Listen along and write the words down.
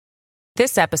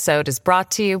This episode is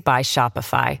brought to you by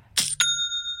Shopify.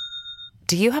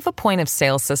 Do you have a point of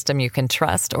sale system you can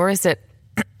trust, or is it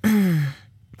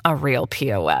a real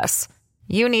POS?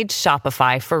 You need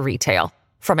Shopify for retail.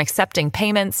 From accepting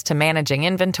payments to managing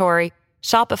inventory,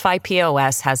 Shopify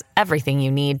POS has everything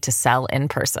you need to sell in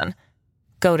person.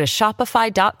 Go to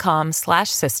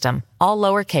shopify.com/system, all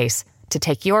lowercase, to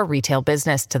take your retail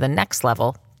business to the next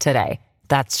level today.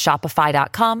 That's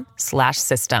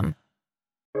shopify.com/system.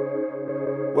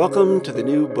 Welcome to the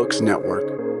New Books Network.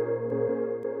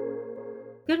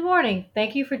 Good morning.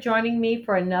 Thank you for joining me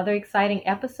for another exciting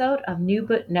episode of New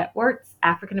Book Network's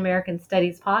African American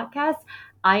Studies podcast.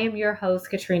 I am your host,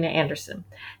 Katrina Anderson.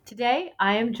 Today,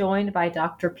 I am joined by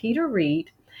Dr. Peter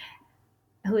Reed,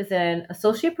 who is an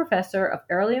associate professor of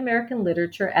early American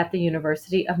literature at the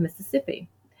University of Mississippi.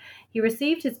 He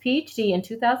received his PhD in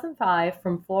 2005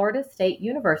 from Florida State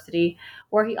University,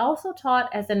 where he also taught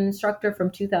as an instructor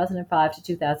from 2005 to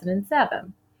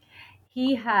 2007.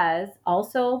 He has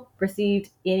also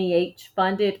received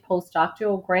NEH-funded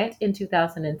postdoctoral grant in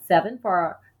 2007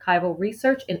 for archival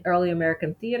research in early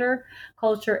American theater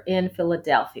culture in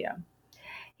Philadelphia.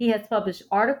 He has published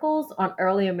articles on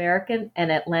early American and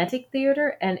Atlantic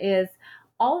theater and is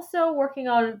also working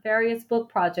on various book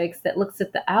projects that looks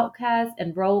at the outcasts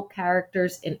and rogue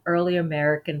characters in early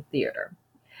American theater.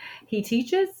 He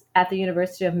teaches at the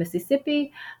University of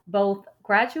Mississippi both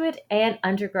graduate and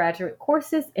undergraduate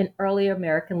courses in early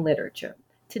American literature.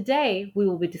 Today, we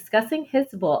will be discussing his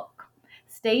book,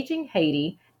 Staging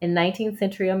Haiti in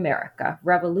 19th-Century America,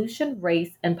 Revolution,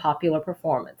 Race, and Popular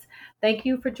Performance. Thank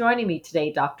you for joining me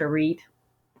today, Dr. Reed.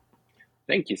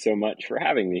 Thank you so much for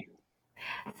having me.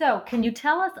 So, can you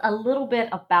tell us a little bit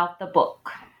about the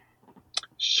book?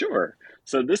 Sure.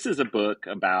 So this is a book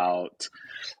about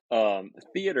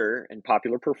theater and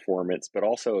popular performance, but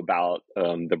also about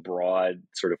the broad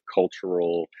sort of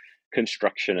cultural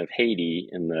construction of Haiti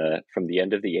from the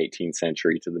end of the 18th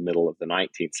century to the middle of the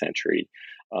 19th century.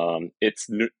 It's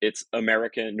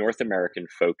North American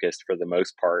focused for the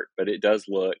most part, but it does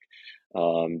look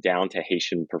down to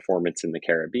Haitian performance in the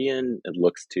Caribbean. It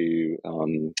looks to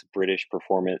British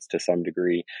performance to some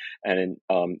degree. And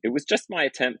it was just my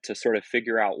attempt to sort of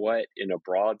figure out what, in a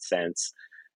broad sense,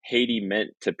 Haiti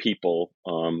meant to people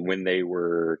when they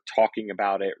were talking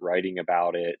about it, writing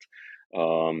about it,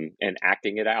 and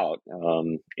acting it out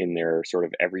in their sort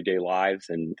of everyday lives.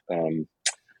 And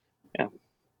yeah.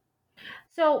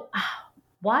 So,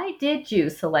 why did you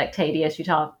select Haiti as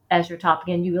your topic?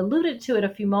 And you alluded to it a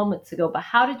few moments ago, but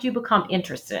how did you become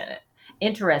interested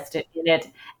in it,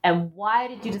 and why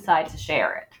did you decide to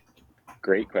share it?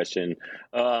 Great question.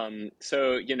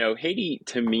 So, Haiti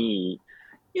to me,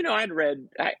 I'd read,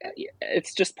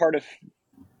 it's just part of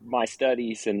my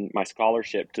studies and my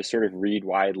scholarship to sort of read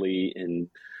widely and,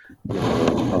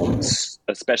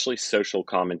 especially social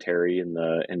commentary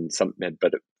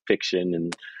but fiction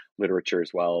and literature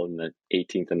as well in the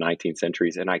 18th and 19th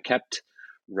centuries. And I kept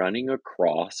running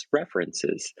across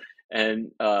references.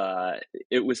 And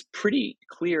it was pretty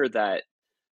clear that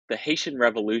the Haitian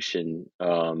Revolution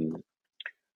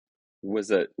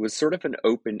was sort of an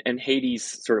open, and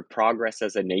Haiti's sort of progress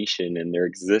as a nation and their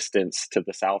existence to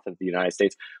the south of the United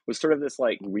States was sort of this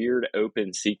like weird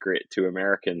open secret to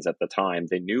Americans at the time.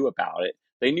 They knew about it.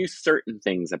 They knew certain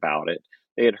things about it.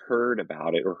 They had heard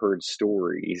about it or heard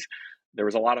stories. There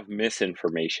was a lot of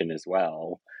misinformation as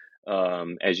well,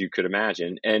 as you could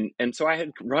imagine. And so I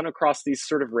had run across these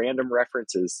sort of random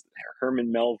references. Herman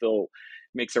Melville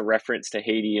makes a reference to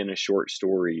Haiti in a short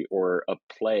story, or a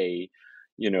play,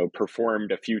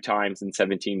 performed a few times in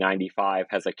 1795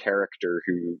 has a character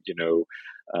who,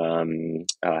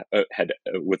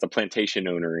 was a plantation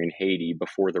owner in Haiti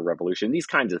before the revolution, these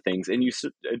kinds of things. And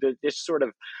this sort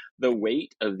of the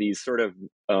weight of these sort of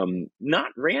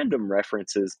not random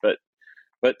references, but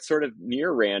sort of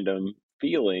near random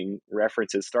feeling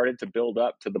references started to build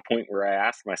up to the point where I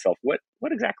asked myself, what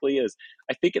exactly is,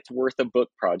 I think it's worth a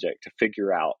book project to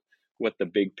figure out what the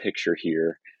big picture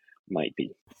here might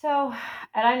be. So,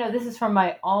 and I know this is from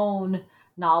my own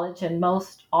knowledge, and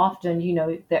most often,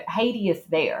 that Haiti is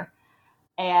there.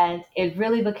 And it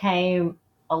really became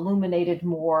illuminated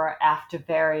more after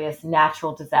various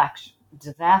natural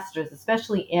disasters,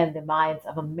 especially in the minds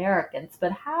of Americans.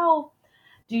 But how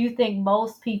do you think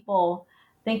most people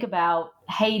think about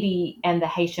Haiti and the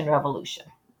Haitian Revolution?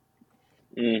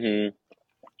 Mm-hmm.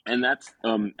 And that's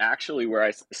actually where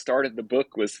I started the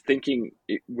book, was thinking,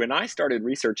 when I started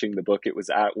researching the book, it was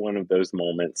at one of those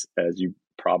moments, as you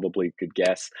probably could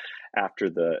guess, after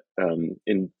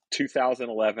in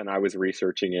 2011, I was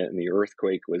researching it, and the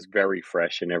earthquake was very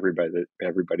fresh in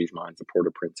everybody's minds, the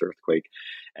Port-au-Prince earthquake.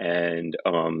 And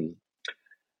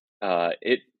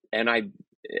it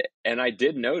and I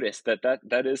did notice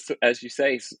that is, as you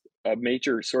say, a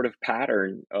major sort of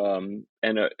pattern, and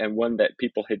one that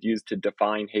people had used to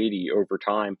define Haiti over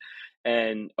time,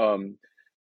 and and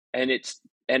it's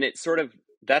sort of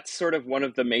that's sort of one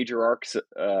of the major arcs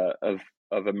of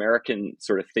American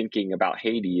sort of thinking about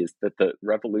Haiti, is that the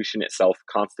revolution itself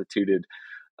constituted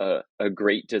a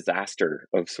great disaster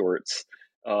of sorts,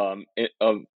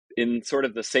 in sort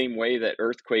of the same way that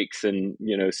earthquakes and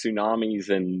tsunamis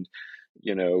and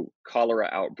cholera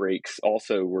outbreaks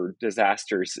also were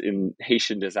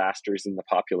Haitian disasters in the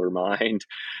popular mind.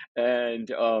 And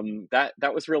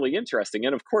that was really interesting.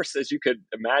 And of course, as you could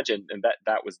imagine, and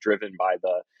that was driven by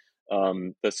the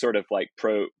sort of like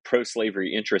pro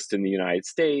slavery interest in the United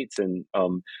States, and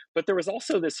but there was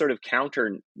also this sort of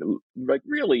like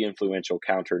really influential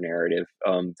counter narrative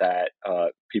that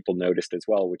people noticed as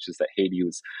well, which is that Haiti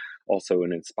was also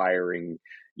an inspiring,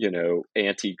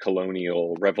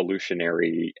 anti-colonial,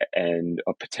 revolutionary, and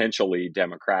a potentially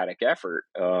democratic effort.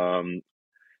 And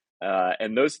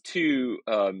those two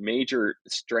major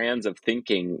strands of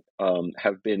thinking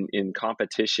have been in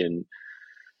competition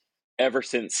ever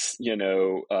since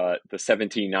the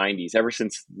 1790s, ever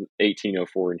since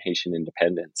 1804 and Haitian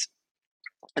independence.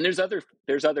 And there's other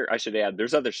I should add,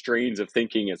 there's other strains of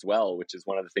thinking as well, which is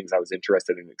one of the things I was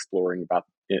interested in exploring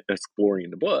in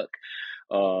the book.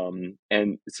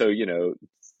 And so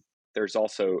there's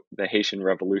also the Haitian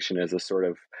Revolution as a sort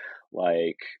of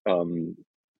like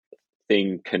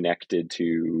thing connected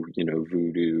to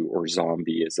voodoo or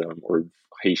zombieism or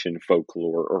Haitian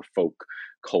folklore or folk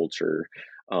culture.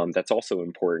 That's also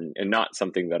important and not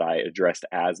something that I addressed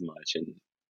as much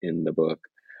in the book.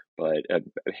 But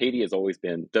Haiti has always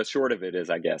been, the short of it is,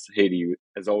 I guess, Haiti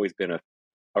has always been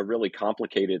a really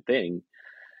complicated thing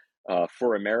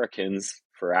for Americans,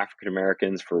 for African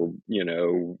Americans, for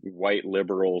white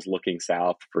liberals looking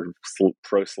south, for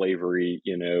pro-slavery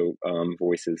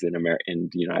voices in the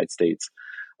United States.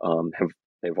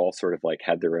 They've all sort of like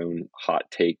had their own hot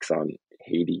takes on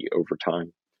Haiti over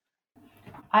time.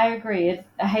 I agree.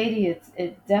 Haiti.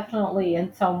 It definitely,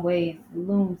 in some ways,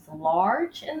 looms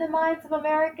large in the minds of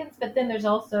Americans. But then there's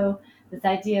also this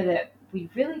idea that we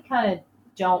really kind of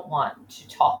don't want to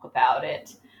talk about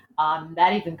it.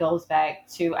 That even goes back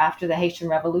to after the Haitian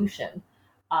Revolution,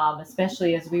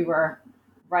 especially as we were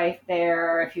right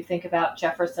there. If you think about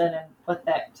Jefferson and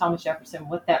Thomas Jefferson,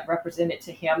 what that represented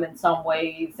to him in some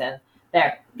ways, and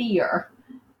that fear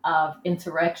of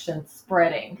insurrection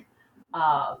spreading.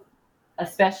 Um,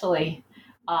 Especially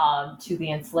to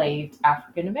the enslaved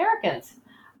African Americans.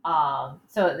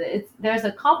 So there's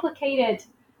a complicated,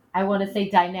 I want to say,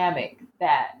 dynamic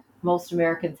that most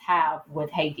Americans have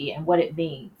with Haiti and what it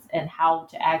means and how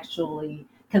to actually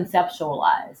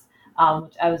conceptualize.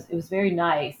 It was very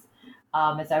nice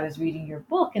as I was reading your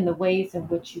book and the ways in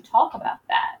which you talk about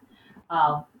that.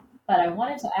 But I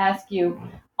wanted to ask you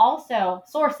also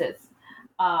sources.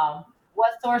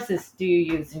 What sources do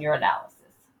you use in your analysis?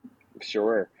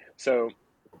 Sure. So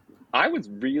I was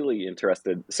really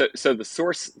interested. So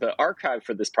the archive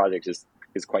for this project is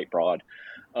quite broad,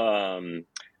 and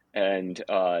it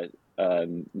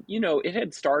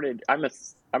had started. I'm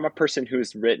a person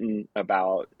who's written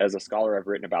about, as a scholar, I've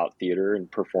written about theater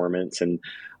and performance, and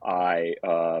I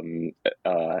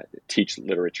teach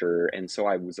literature, and so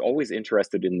I was always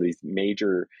interested in these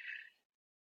major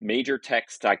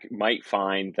texts I might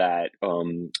find that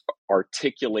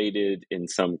articulated in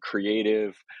some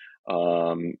creative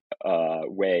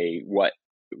way what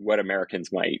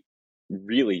Americans might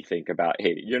really think about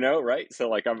Haiti, right? So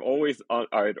like I'd always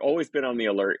been on the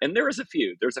alert, and there's a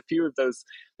few of those.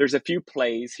 There's a few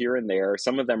plays here and there.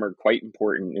 Some of them are quite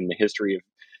important in the history of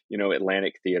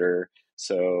Atlantic theater.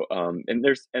 So and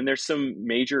there's some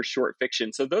major short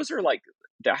fiction. So those are like,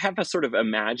 I have a sort of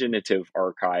imaginative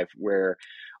archive where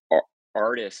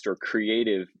artists or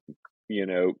creative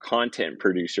content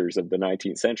producers of the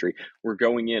 19th century were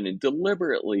going in and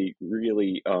deliberately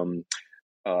really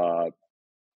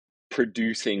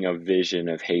producing a vision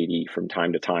of Haiti from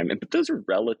time to time, but those are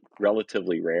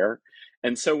relatively rare.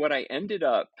 And so what I ended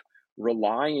up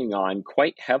relying on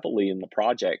quite heavily in the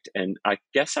project, and I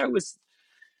guess I was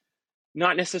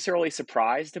not necessarily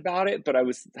surprised about it, but I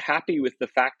was happy with the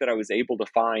fact that I was able to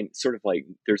find sort of like,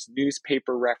 there's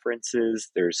newspaper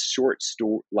references, there's short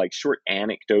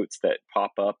anecdotes that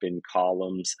pop up in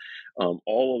columns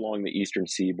all along the Eastern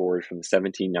Seaboard from the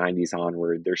 1790s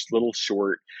onward. There's little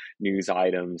short news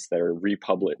items that are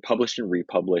published and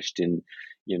republished in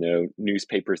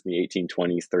newspapers in the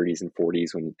 1820s, 30s, and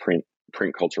 40s, when print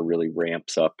culture really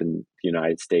ramps up in the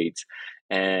United States,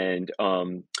 and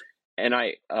I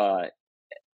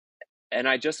and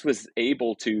I just was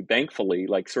able to, thankfully,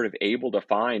 like sort of able to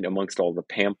find amongst all the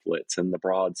pamphlets and the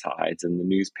broadsides and the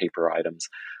newspaper items,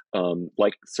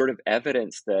 like sort of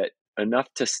evidence that enough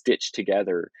to stitch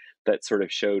together that sort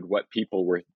of showed what people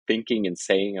were thinking and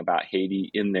saying about Haiti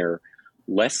in their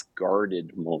less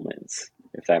guarded moments,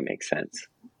 if that makes sense.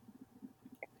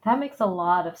 That makes a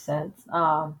lot of sense.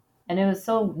 And it was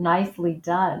so nicely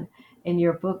done in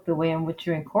your book, the way in which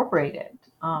you incorporated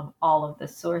all of the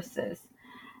sources.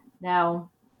 Now,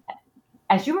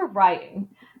 as you were writing,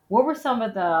 what were some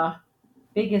of the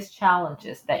biggest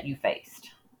challenges that you faced?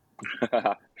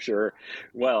 Sure.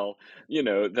 Well,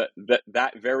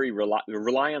 that very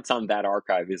reliance on that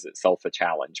archive is itself a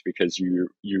challenge, because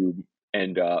you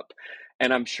end up,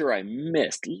 and I'm sure I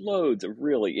missed loads of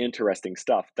really interesting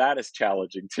stuff. That is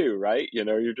challenging too, right?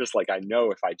 You're just like, I know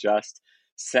if I just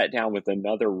sat down with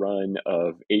another run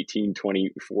of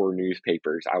 1824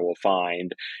 newspapers, I will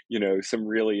find, some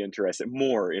really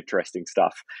more interesting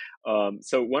stuff.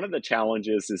 So one of the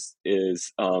challenges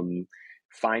is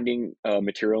finding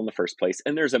material in the first place.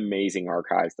 And there's amazing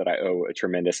archives that I owe a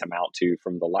tremendous amount to,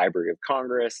 from the Library of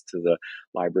Congress to the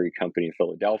Library Company of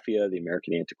Philadelphia, the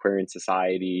American Antiquarian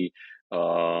Society,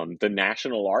 the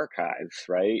National Archives,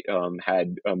 right,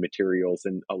 had materials.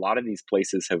 And a lot of these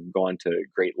places have gone to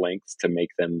great lengths to make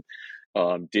them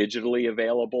digitally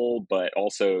available, but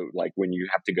also, like, when you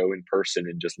have to go in person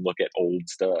and just look at old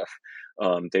stuff,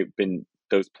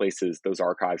 those places, those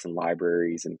archives and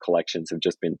libraries and collections have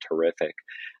just been terrific.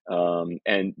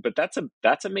 But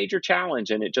that's a major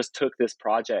challenge, and it just took this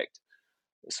project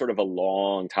sort of a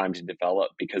long time to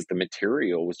develop because the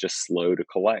material was just slow to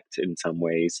collect in some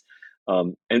ways.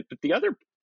 But the other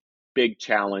big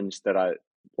challenge that I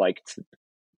liked,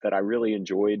 that I really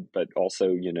enjoyed, but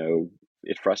also,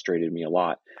 it frustrated me a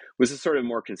lot, was a sort of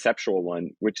more conceptual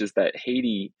one, which is that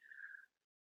Haiti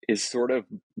is sort of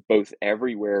both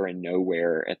everywhere and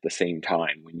nowhere at the same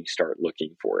time when you start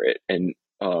looking for it. And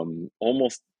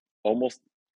almost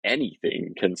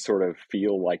anything can sort of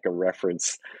feel like a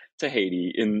reference to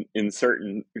Haiti in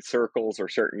certain circles or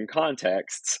certain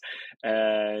contexts.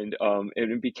 And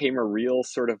it became a real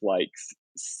sort of like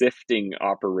sifting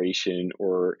operation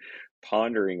or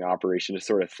pondering operation to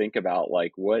sort of think about,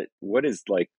 like, what is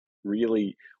like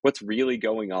really, what's really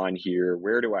going on here.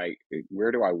 What do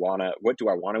I want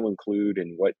to include,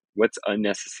 and what's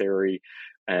unnecessary,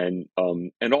 and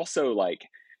also, like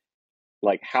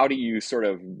how do you sort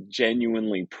of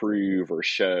genuinely prove or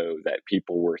show that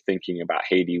people were thinking about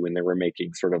Haiti when they were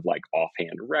making sort of like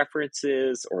offhand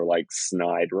references, or like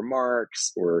snide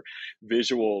remarks, or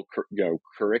visual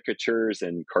caricatures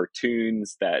and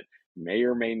cartoons that may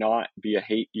or may not be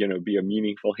be a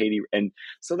meaningful Haiti. And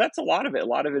so that's a lot of it. A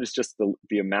lot of it is just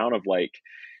the amount of, like,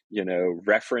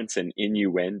 reference and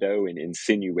innuendo and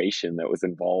insinuation that was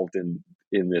involved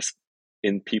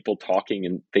in people talking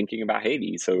and thinking about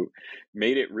Haiti. So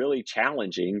made it really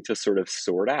challenging to sort of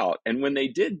sort out. And when they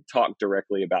did talk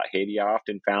directly about Haiti, I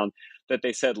often found that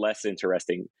they said less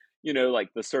interesting,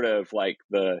 like the sort of like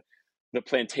the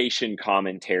plantation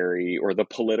commentary or the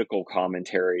political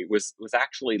commentary was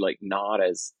actually like not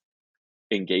as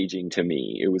engaging to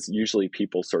me. It was usually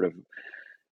people sort of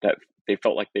that they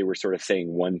felt like they were sort of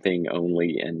saying one thing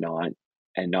only, and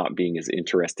not being as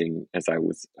interesting as I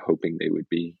was hoping they would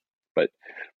be.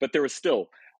 But there was still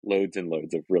loads and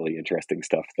loads of really interesting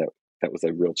stuff that was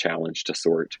a real challenge to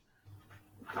sort.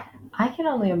 I can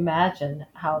only imagine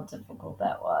how difficult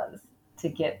that was to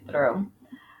get through.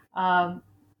 Um,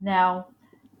 Now,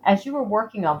 as you were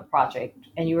working on the project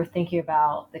and you were thinking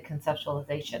about the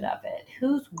conceptualization of it,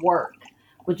 whose work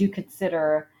would you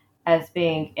consider as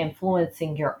being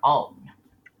influencing your own?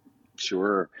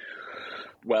 Sure.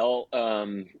 Well,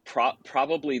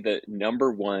 probably the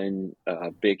number one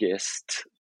biggest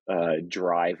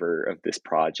driver of this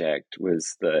project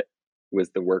was the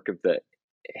work of the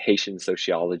Haitian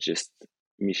sociologist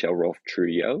Michel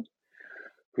Rolfe-Trujillo,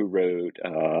 who wrote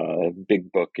a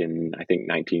big book in, I think,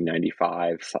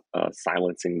 1995,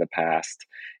 Silencing the Past,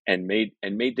 and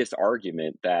made this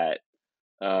argument that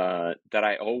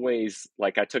I always,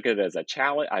 like, I took it as a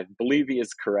challenge. I believe he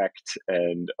is correct,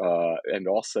 and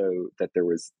also that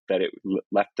it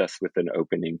left us with an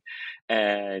opening.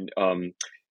 And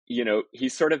he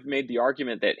sort of made the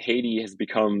argument that Haiti has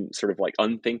become sort of like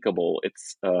unthinkable.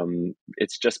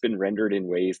 It's just been rendered in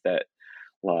ways that,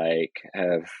 like,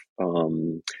 have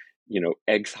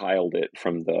exiled it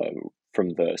from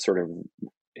the sort of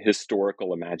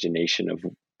historical imagination of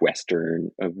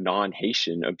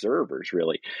non-Haitian observers,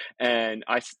 really. And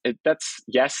that's,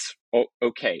 yes,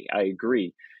 okay, I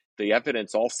agree. the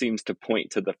evidence all seems to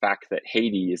point to the fact that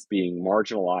Haiti is being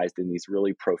marginalized in these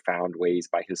really profound ways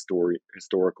by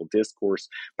historical discourse,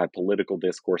 by political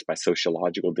discourse, by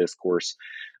sociological discourse,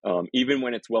 even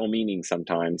when it's well-meaning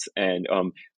sometimes.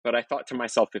 But I thought to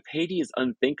myself, if Haiti is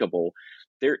unthinkable,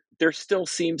 there still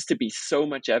seems to be so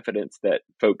much evidence that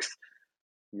folks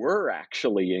were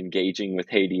actually engaging with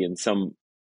Haiti in some,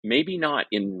 maybe not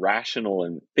in rational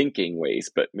and thinking ways,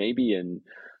 but maybe in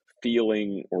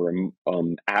feeling or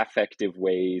affective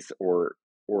ways, or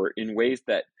in ways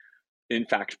that, in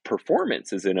fact,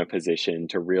 performance is in a position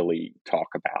to really talk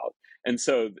about. And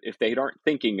so, if they aren't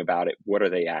thinking about it, what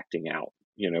are they acting out?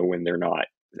 When they're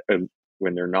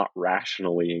not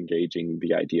rationally engaging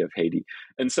the idea of Haiti.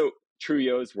 And so,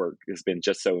 Trujillo's work has been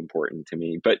just so important to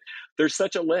me. But there's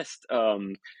such a list.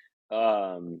 Dubois,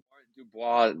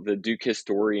 the Duke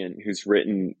historian, who's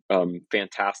written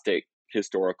fantastic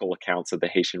historical accounts of the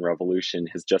Haitian Revolution,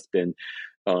 has just been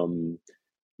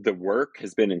the work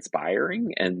has been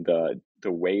inspiring, and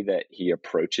the way that he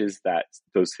approaches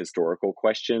those historical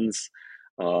questions,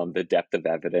 the depth of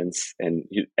evidence, and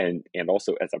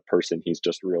also as a person, he's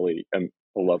just really a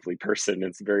lovely person.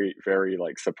 It's very, very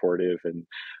supportive, and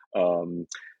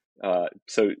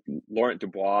so Laurent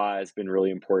Dubois has been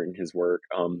really important in his work.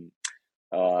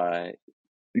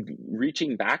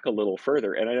 Reaching back a little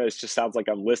further, and I know it just sounds like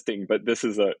I'm listing, but this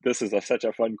is such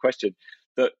a fun question.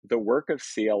 The work of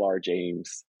CLR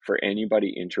James, for anybody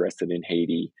interested in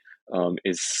Haiti,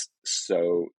 is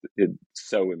so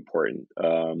important.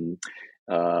 I'm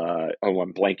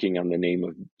blanking on the name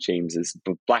of James's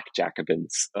Black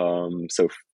Jacobins.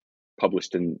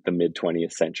 Published in the mid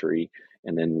 20th century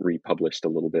and then republished a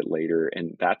little bit later,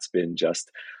 and that's been just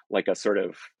like a sort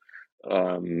of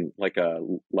like a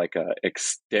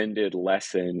extended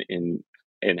lesson in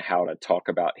how to talk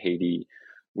about Haiti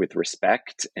with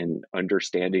respect, and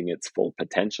understanding its full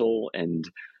potential, and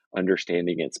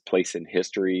understanding its place in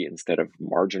history instead of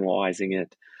marginalizing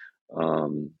it.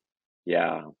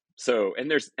 Yeah. So,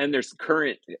 and there's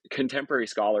current contemporary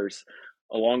scholars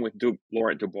along with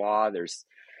Laurent Dubois. There's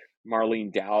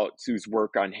Marlene Doubt, whose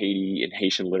work on Haiti and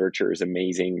Haitian literature is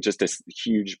amazing. Just a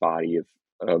huge body of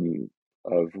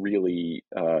really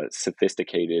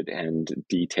sophisticated and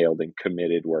detailed and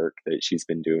committed work that she's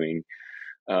been doing.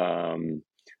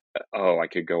 I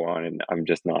could go on, and I'm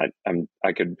just not.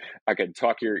 I could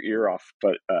talk your ear off,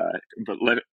 but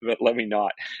let me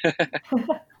not.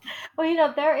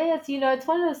 Well, there is. It's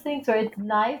one of those things where it's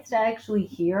nice to actually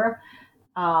hear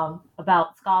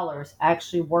about scholars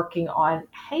actually working on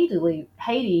Haiti,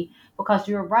 because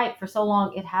you're right. For so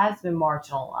long, it has been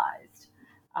marginalized,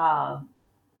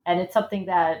 and it's something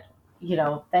that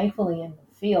thankfully in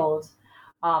the field,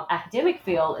 academic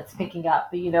field, it's picking up.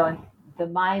 But in the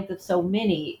minds of so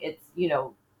many,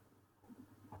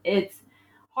 it's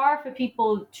hard for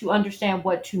people to understand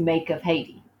what to make of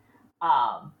Haiti.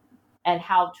 Um, and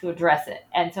how to address it.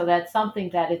 And so that's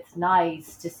something that it's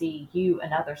nice to see you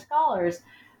and other scholars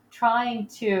trying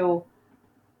to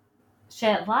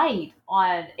shed light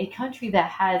on a country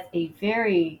that has a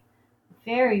very,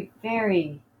 very,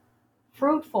 very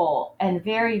fruitful and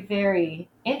very, very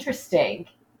interesting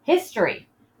history.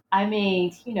 I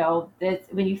mean,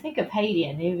 when you think of Haiti,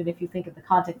 and even if you think of the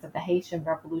context of the Haitian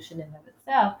Revolution in and of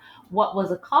itself, what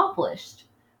was accomplished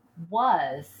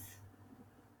was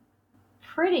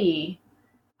pretty,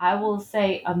 I will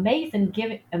say, amazing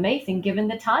given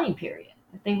the time period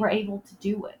that they were able to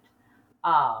do it.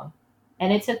 Um,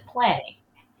 and it took planning,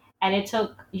 and it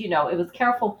took, it was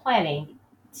careful planning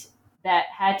that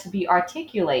had to be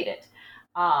articulated,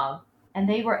 um, and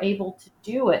they were able to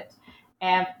do it.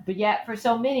 But yet, for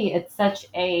so many, it's such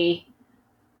a,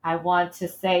 I want to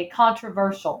say,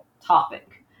 controversial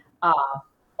topic, uh,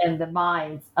 in the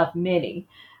minds of many.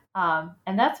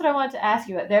 And that's what I wanted to ask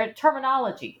you. Their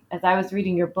terminology, as I was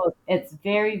reading your book, it's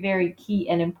very, very key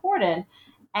and important.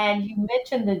 And you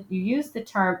mentioned that you used the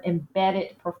term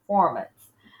embedded performance.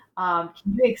 Can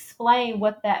you explain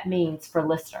what that means for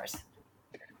listeners?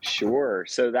 Sure.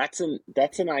 So that's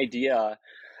an idea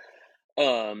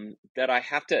that I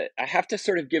have to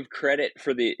sort of give credit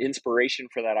for the inspiration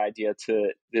for that idea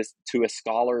to a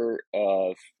scholar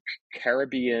of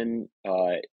Caribbean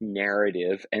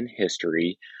narrative and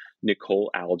history, Nicole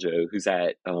Aljo, who's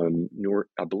at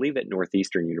I believe at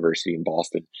Northeastern University in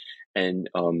Boston, and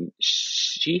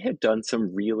she had done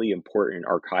some really important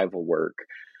archival work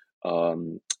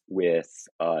with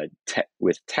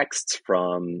with texts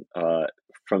from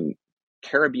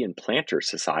Caribbean Planter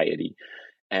Society,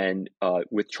 and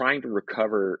with trying to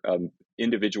recover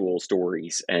individual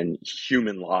stories and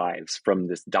human lives from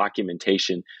this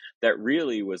documentation that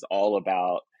really was all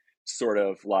about sort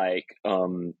of like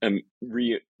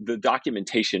the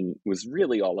documentation was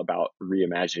really all about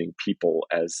reimagining people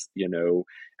as,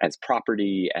 as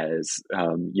property, as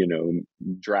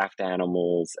draft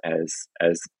animals, as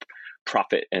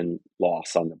profit and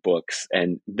loss on the books,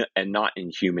 and not in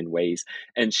human ways.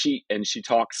 And she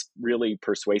talks really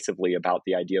persuasively about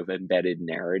the idea of embedded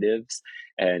narratives,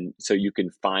 and so you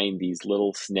can find these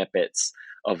little snippets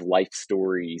of life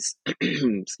stories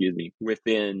excuse me,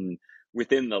 within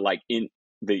the like in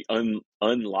the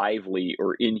unlively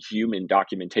or inhuman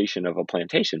documentation of a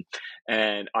plantation.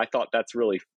 And I thought that's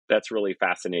really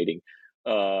fascinating.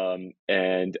 And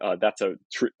that's a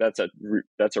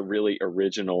really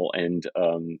original and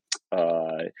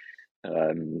uh,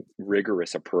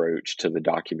 rigorous approach to the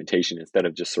documentation, instead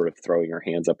of just sort of throwing our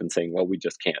hands up and saying, well, we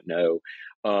just can't know,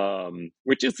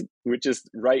 which is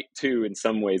right too in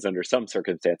some ways under some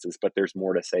circumstances, but there's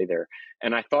more to say there.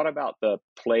 And I thought about the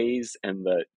plays and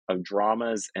the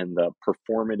dramas and the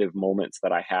performative moments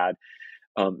that I had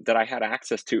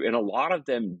access to, and a lot of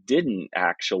them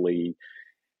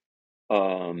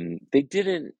they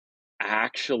didn't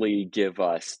actually give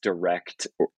us direct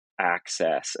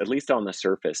access, at least on the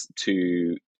surface,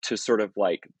 to sort of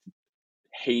like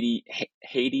Haiti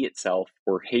itself,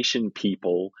 or Haitian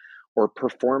people, or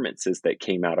performances that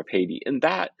came out of Haiti. And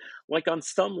that, like, on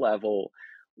some level,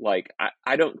 like,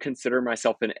 I don't consider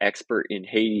myself an expert in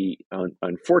Haiti.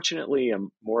 Unfortunately,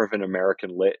 I'm more of an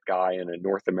American lit guy and a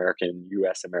North American,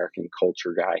 US American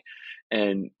culture guy.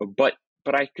 And but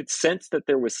I could sense that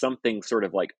there was something sort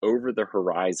of like over the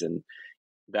horizon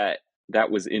that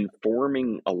was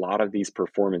informing a lot of these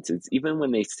performances, even when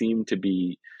they seemed to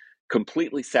be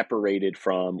completely separated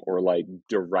from, or like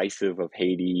derisive of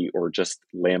Haiti, or just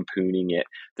lampooning it.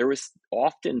 There was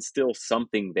often still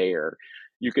something there.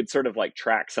 You could sort of like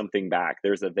track something back.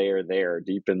 There's a there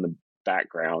deep in the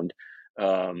background.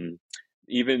 Um,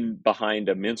 Even behind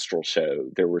a minstrel show,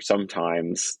 there were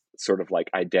sometimes sort of like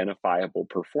identifiable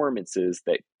performances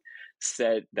that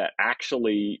said that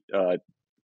actually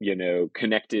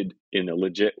connected in a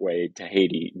legit way to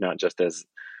Haiti, not just as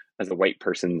a white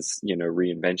person's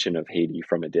reinvention of Haiti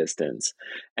from a distance.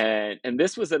 And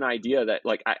this was an idea that,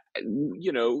 like,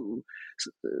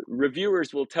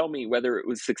 reviewers will tell me whether it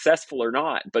was successful or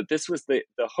not, but this was the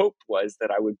hope, was that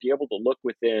I would be able to look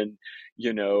within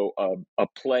a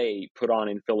play put on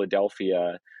in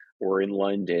Philadelphia or in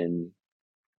London,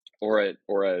 or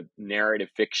a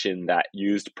narrative fiction that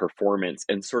used performance,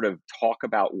 and sort of talk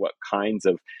about what kinds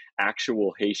of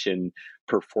actual Haitian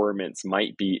performance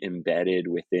might be embedded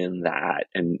within that,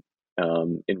 and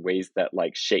in ways that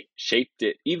like shaped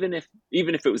it, even if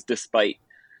it was despite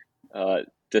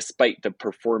the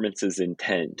performance's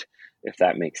intent, if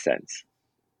that makes sense.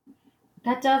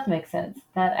 That does make sense.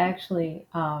 That actually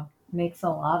makes a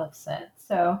lot of sense.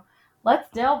 So let's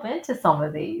delve into some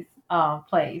of these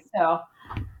plays. So,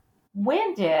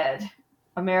 when did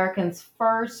Americans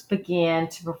first begin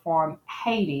to perform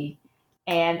Haiti,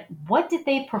 and what did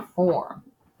they perform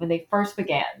when they first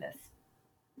began this?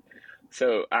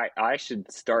 So I should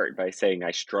start by saying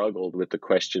I struggled with the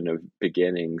question of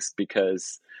beginnings,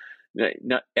 because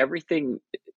not everything,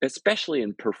 especially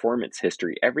in performance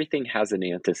history, everything has an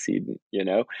antecedent,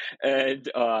 and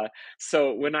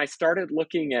so when I started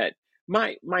looking at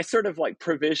my sort of like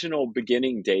provisional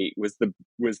beginning date, was the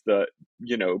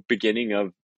beginning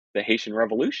of the Haitian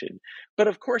Revolution. But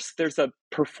of course, there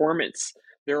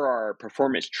are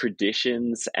performance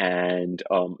traditions, and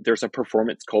there's a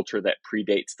performance culture that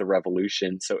predates the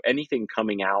revolution. So anything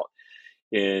coming out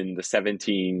in the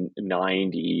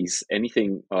 1790s,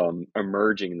 anything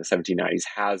emerging in the 1790s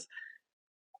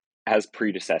has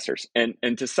predecessors, and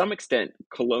to some extent,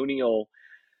 colonial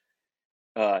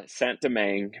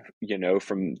Saint-Domingue,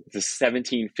 from the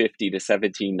 1750 to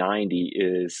 1790,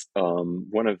 is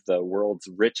one of the world's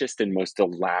richest and most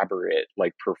elaborate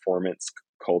like performance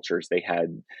cultures. They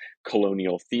had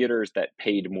colonial theaters that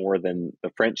paid more than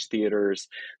the French theaters.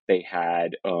 They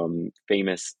had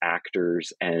famous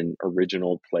actors and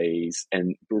original plays,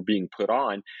 and were being put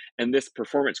on. And this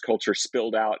performance culture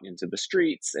spilled out into the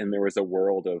streets, and there was a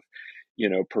world of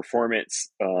performance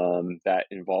that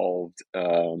involved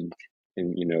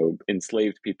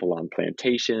enslaved people on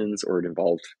plantations, or it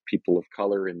involved people of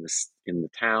color in the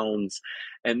towns.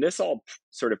 And this all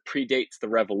sort of predates the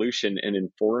revolution and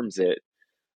informs it.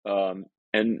 um,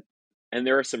 and and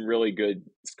there are some really good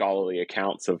scholarly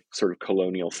accounts of sort of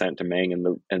colonial Saint-Domingue, and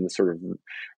the sort of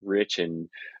rich and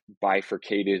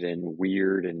bifurcated and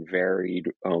weird and varied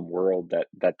world that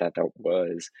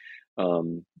was.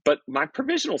 But my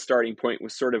provisional starting point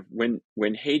was sort of when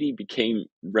Haiti became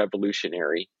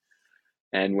revolutionary,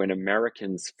 And when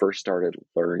Americans first started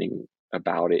learning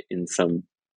about it in some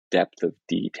depth of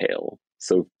detail,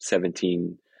 so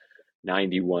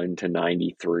 1791 to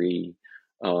 93,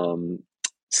 um,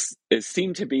 it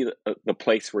seemed to be the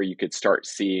place where you could start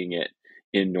seeing it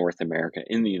in North America,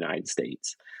 in the United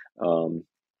States. Um,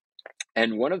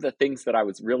 and one of the things that I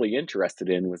was really interested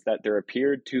in was that there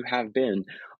appeared to have been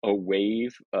a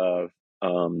wave of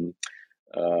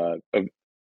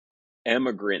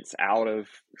immigrants out of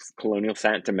colonial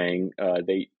Saint Domingue.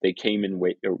 They came in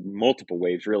multiple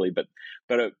waves, really, but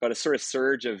a sort of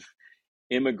surge of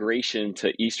immigration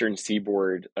to eastern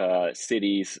seaboard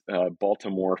cities,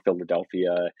 Baltimore,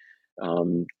 Philadelphia,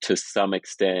 to some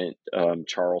extent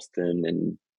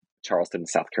Charleston,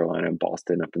 South Carolina, and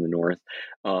Boston up in the north.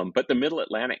 But the Middle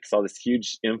Atlantic saw this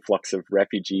huge influx of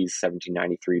refugees,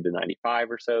 1793 to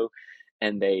 95 or so,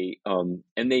 and they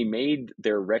made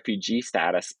their refugee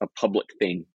status a public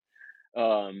thing.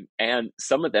 And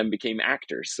some of them became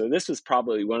actors. So this was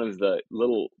probably one of the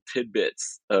little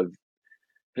tidbits of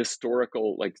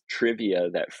historical trivia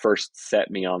that first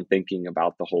set me on thinking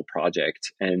about the whole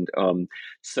project. And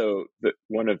so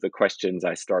one of the questions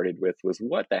I started with was,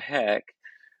 what the heck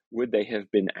would they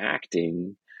have been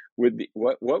acting?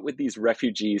 What would these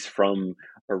refugees from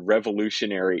a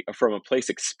place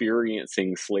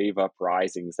experiencing slave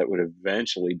uprisings that would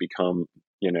eventually become,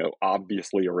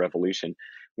 obviously a revolution,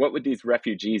 what would these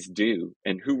refugees do?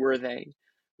 And who were they?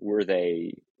 Were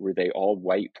they all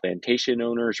white plantation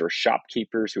owners or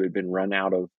shopkeepers who had been run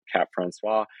out of Cap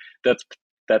Francois? That's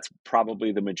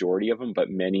probably the majority of them, but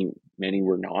many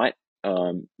were not.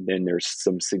 Then there's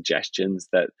some suggestions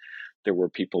that there were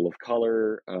people of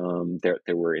color,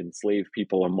 there were enslaved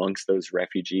people amongst those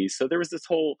refugees. So there was this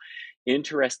whole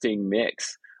interesting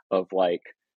mix of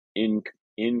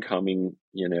incoming,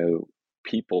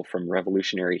 people from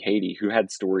revolutionary Haiti who had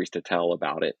stories to tell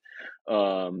about it.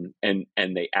 And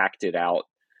they acted out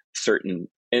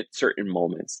at certain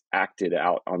moments, acted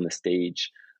out on the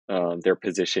stage, their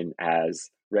position as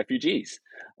refugees.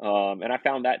 And I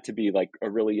found that to be a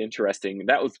really interesting,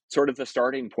 that was sort of the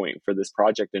starting point for this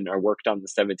project. And I worked on the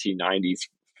 1790s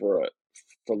for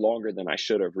longer than I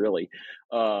should have, really.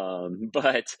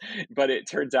 But it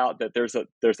turns out that there's a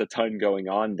ton going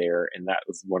on there. And that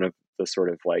was one of the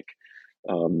sort of one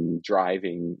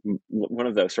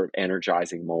of those sort of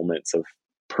energizing moments of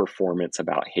performance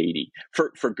about Haiti,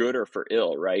 for good or for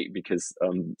ill, right? Because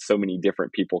so many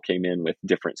different people came in with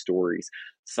different stories,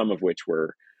 some of which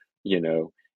were,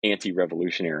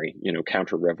 anti-revolutionary,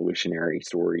 counter-revolutionary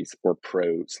stories or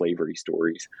pro-slavery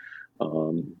stories.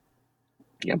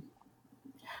 Yeah.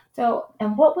 So,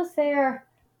 and what was their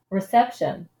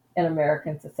reception in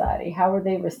American society? How were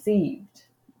they received?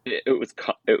 It was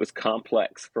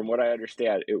complex. From what I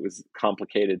understand, it was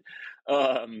complicated.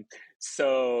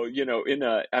 So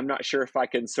I'm not sure if I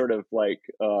can sort of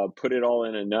put it all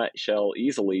in a nutshell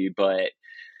easily, but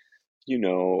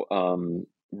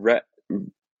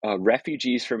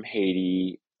refugees from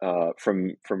Haiti,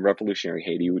 from revolutionary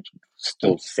Haiti, which was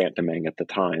still Saint Domingue at the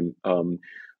time,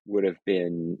 would have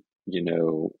been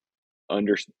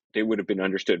they would have been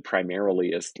understood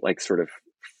primarily as sort of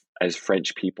as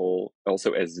French people,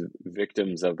 also as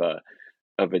victims of a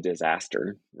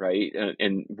disaster, right?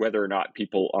 And whether or not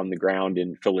people on the ground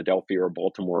in Philadelphia or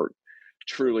Baltimore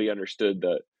truly understood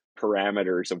the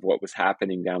parameters of what was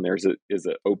happening down there is an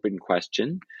open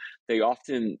question. They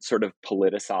often sort of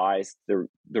politicized the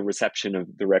reception of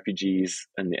the refugees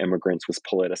and the immigrants was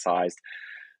politicized,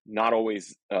 not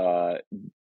always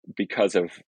because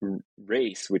of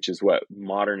race, which is what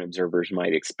modern observers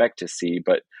might expect to see,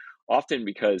 but often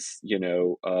because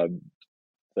the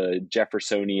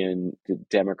Jeffersonian, the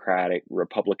Democratic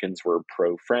Republicans were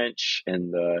pro-French,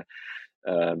 and the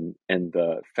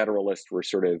Federalists were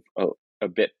sort of a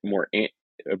bit more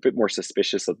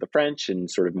suspicious of the French and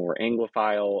sort of more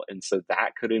Anglophile, and so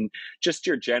that could just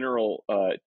your general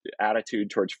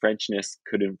attitude towards Frenchness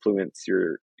could influence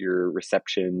your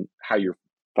reception, how you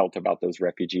felt about those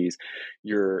refugees.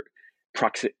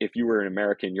 If you were an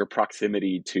American, your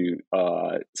proximity to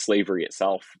slavery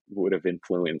itself would have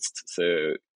influenced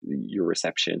your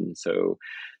reception. So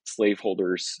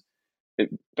slaveholders,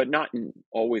 but not in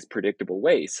always predictable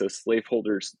ways. So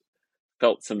slaveholders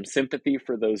felt some sympathy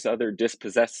for those other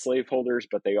dispossessed slaveholders,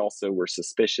 but they also were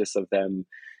suspicious of them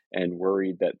and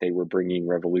worried that they were bringing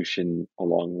revolution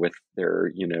along with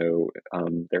their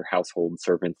household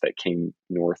servants that came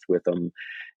north with them,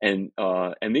 and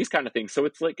these kind of things. So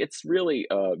it's really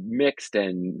a mixed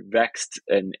and vexed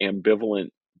and ambivalent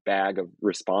bag of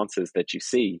responses that you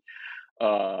see,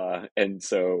 and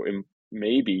so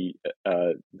maybe,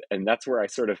 and that's where I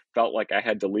sort of felt like I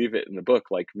had to leave it in the book.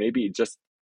 Like maybe just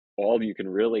all you can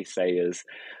really say is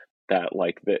that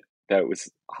that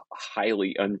was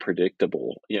highly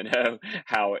unpredictable,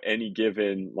 how any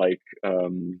given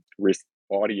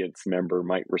audience member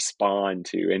might respond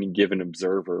to, any given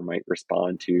observer might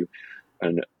respond to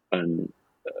an, an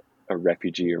a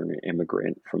refugee or an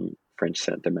immigrant from French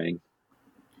Saint-Domingue.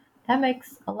 That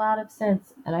makes a lot of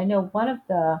sense. And I know one of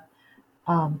the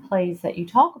plays that you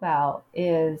talk about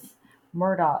is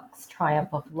Murdoch's Triumph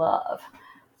of Love.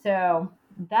 So,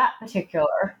 that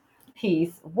particular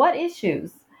piece, what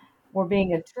issues were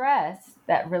being addressed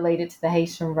that related to the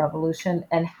Haitian Revolution,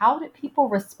 and how did people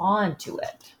respond to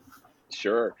it?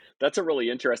 Sure, that's a really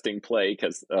interesting play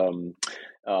because for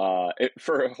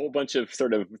a whole bunch of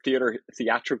sort of theater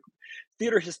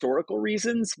historical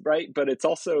reasons, right? But it's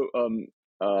also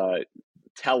uh,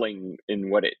 telling in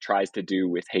what it tries to do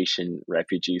with Haitian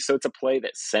refugees. So it's a play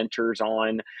that centers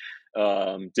on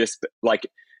like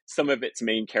some of its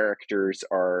main characters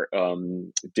are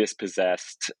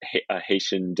dispossessed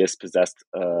Haitian dispossessed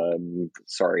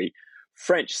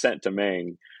French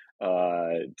Saint-Domingue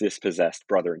dispossessed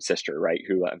brother and sister, right,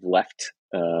 who have left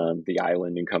the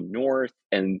island and come north,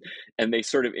 and they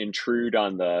sort of intrude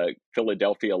on the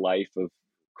Philadelphia life of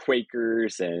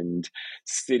Quakers and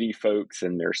city folks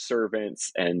and their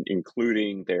servants, and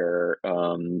including their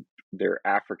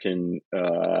African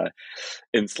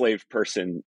enslaved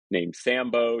person named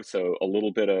Sambo. So a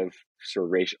little bit of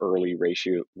sort of early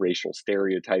racial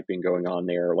stereotyping going on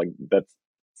there. Like that's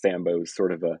Sambo's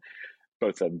sort of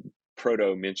both a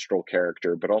proto minstrel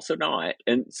character, but also not.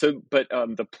 And so, but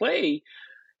the play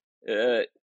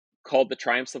called "The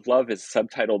Triumphs of Love" is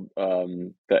subtitled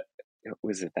the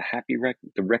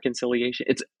reconciliation.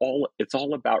 It's all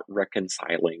about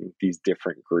reconciling these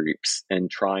different groups and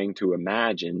trying to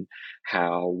imagine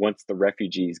how once the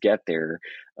refugees get there,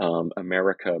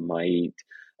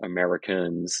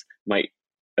 Americans might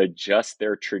adjust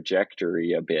their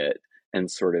trajectory a bit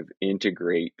and sort of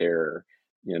integrate their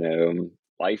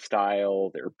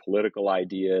lifestyle, their political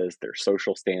ideas, their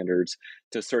social standards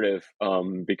to sort of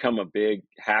become a big,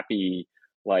 happy,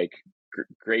 like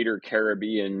greater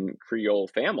Caribbean Creole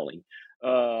family.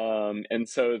 And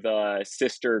so the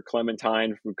sister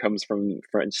Clementine, who comes from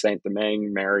French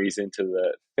Saint-Domingue, marries into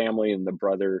the family, and the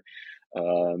brother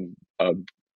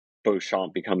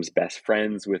Beauchamp becomes best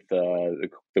friends with the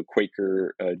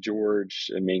Quaker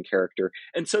George, main character.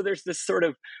 And so there's this sort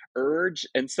of urge.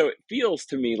 And so it feels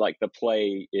to me like the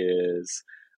play is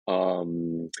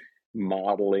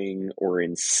modeling or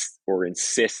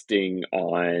insisting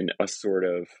on a sort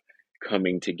of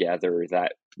coming together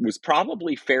that was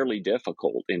probably fairly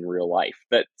difficult in real life,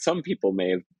 that some people may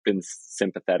have been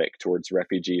sympathetic towards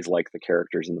refugees like the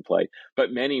characters in the play,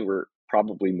 but many were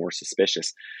probably more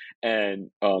suspicious.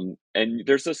 And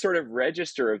there's a sort of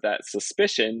register of that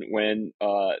suspicion when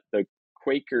the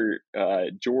Quaker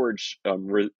George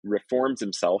reforms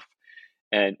himself,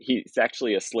 and he's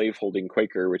actually a slaveholding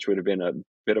Quaker, which would have been a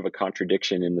bit of a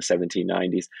contradiction in the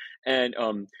 1790s. And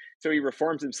so he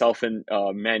reforms himself and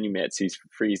manumits. He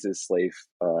frees his slave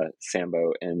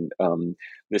Sambo, and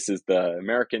this is the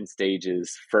American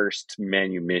stage's first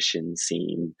manumission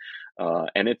scene,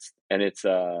 and it's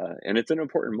an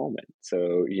important moment.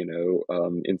 So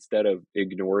instead of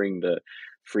ignoring the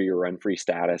free or unfree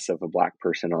status of a Black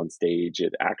person on stage,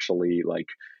 it actually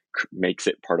makes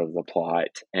it part of the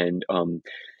plot.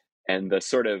 And the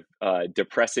sort of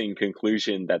depressing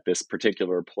conclusion that this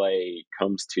particular play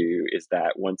comes to is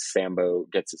that once Sambo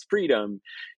gets his freedom,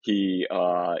 he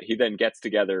then gets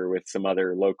together with some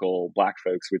other local Black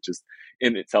folks, which is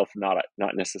in itself not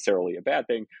necessarily a bad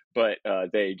thing, but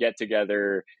they get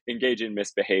together, engage in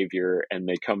misbehavior, and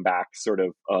they come back sort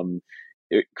of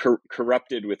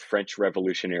corrupted with French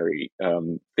revolutionary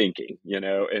thinking,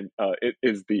 and it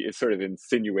is the sort of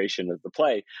insinuation of the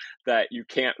play that you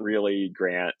can't really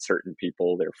grant certain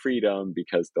people their freedom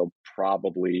because they'll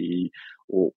probably,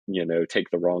 take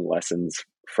the wrong lessons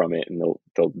from it, and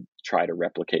they'll try to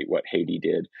replicate what Haiti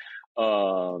did.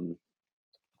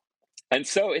 And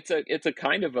so it's a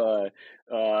kind of an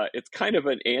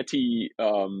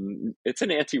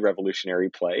anti-revolutionary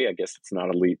play. I guess it's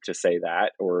not a leap to say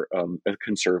that, or a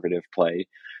conservative play.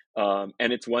 And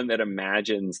it's one that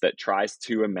tries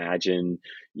to imagine,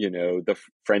 the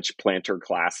French planter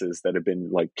classes that have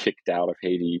been kicked out of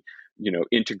Haiti,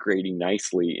 integrating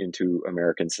nicely into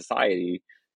American society.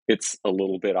 It's a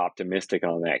little bit optimistic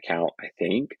on that count, I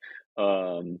think.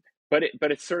 But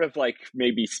it sort of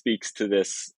maybe speaks to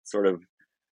this sort of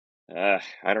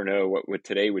I don't know what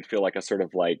today would feel like a sort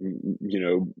of like,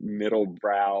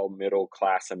 middle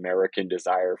class American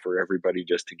desire for everybody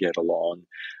just to get along,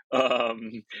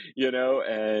 um,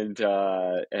 and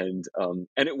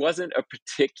it wasn't a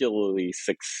particularly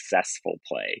successful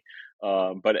play,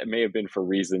 but it may have been for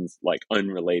reasons like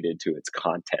unrelated to its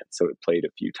content. So it played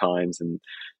a few times, and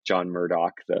John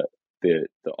Murdoch, the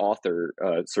author,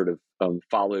 sort of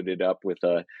followed it up with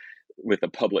a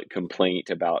public complaint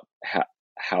about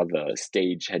how the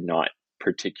stage had not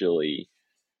particularly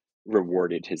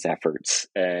rewarded his efforts.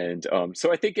 And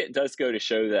so I think it does go to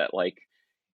show that, like,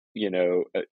 you know,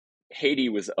 uh, Haiti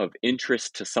was of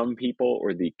interest to some people,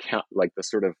 or the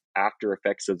sort of after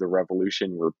effects of the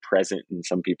revolution were present in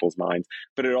some people's minds,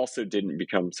 but it also didn't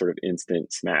become sort of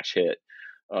instant smash hit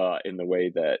in the way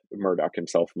that Murdoch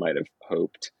himself might have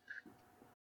hoped.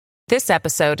 This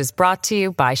episode is brought to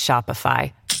you by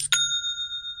Shopify.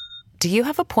 Do you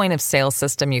have a point of sale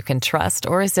system you can trust,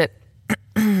 or is it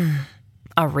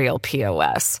a real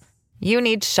POS? You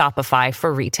need Shopify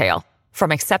for retail.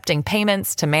 From accepting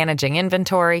payments to managing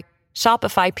inventory,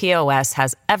 Shopify POS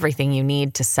has everything you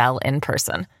need to sell in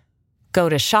person. Go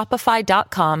to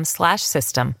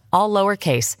shopify.com/system, all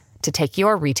lowercase, to take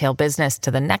your retail business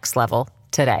to the next level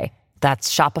today.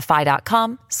 That's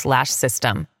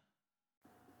shopify.com/system.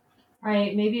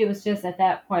 Right. Maybe it was just at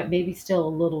that point, maybe still a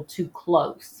little too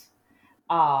close.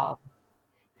 Uh,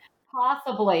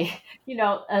 Possibly,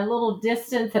 a little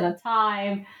distance and a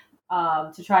time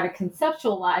to try to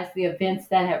conceptualize the events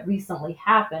that had recently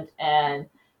happened. And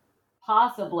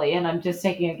possibly, and I'm just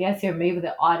taking a guess here, maybe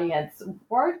the audience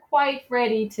weren't quite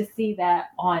ready to see that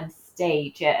on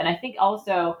stage yet. And I think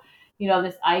also,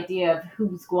 this idea of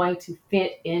who's going to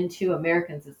fit into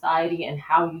American society and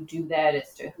how you do that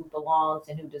as to who belongs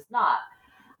and who does not.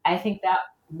 I think that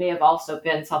may have also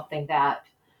been something that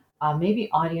maybe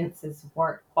audiences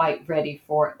weren't quite ready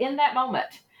for in that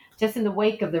moment, just in the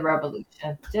wake of the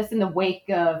revolution, just in the wake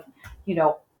of,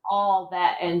 all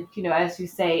that. And, as you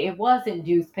say, it was in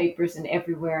newspapers and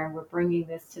everywhere, and we're bringing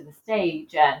this to the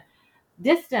stage. And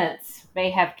distance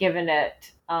may have given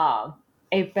it a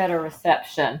better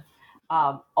reception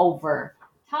over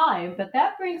time. But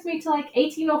that brings me to like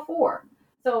 1804.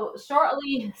 So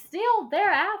shortly, still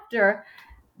thereafter,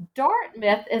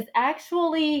 Dartmouth is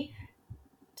actually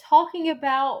talking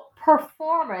about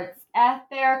performance at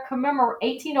their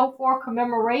 1804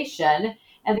 commemoration,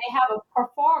 and they have a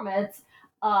performance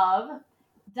of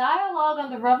dialogue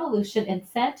on the revolution in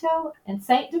Santo and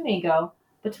Saint Domingo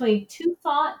between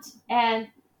Toussaint and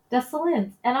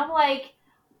Dessalines. And I'm like,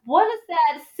 what does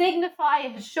that signify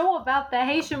and show about the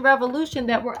Haitian Revolution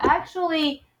that we're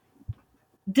actually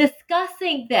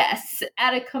discussing this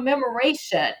at a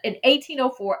commemoration in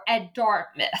 1804 at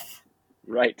Dartmouth?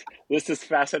 Right. This is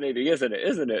fascinating, isn't it?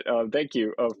 Isn't it? Thank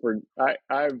you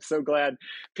I'm so glad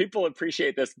people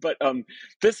appreciate this. But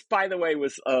this, by the way,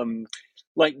 was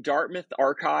like Dartmouth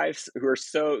archives,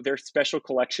 their special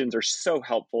collections are so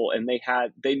helpful, and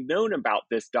they've known about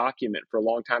this document for a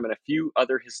long time, and a few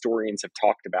other historians have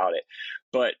talked about it.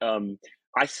 But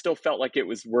I still felt like it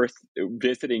was worth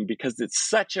visiting because it's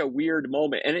such a weird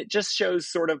moment, and it just shows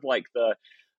sort of like the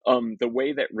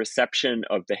way that reception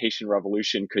of the Haitian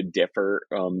Revolution could differ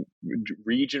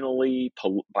regionally,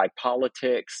 by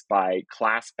politics, by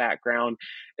class background.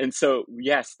 And so,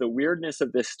 yes, the weirdness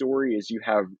of this story is you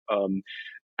have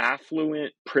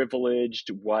affluent,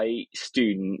 privileged white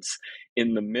students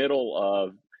in the middle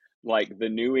of like the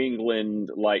New England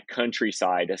like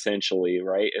countryside, essentially,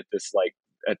 right?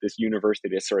 At this university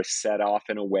that's sort of set off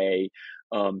in a way.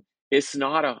 I'm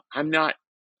not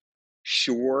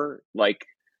sure, like,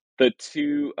 the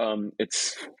two, I'm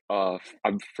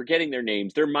forgetting their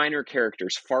names. They're minor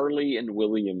characters, Farley and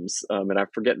Williams, and I'm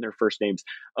forgetting their first names.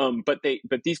 But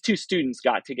these two students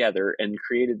got together and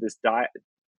created this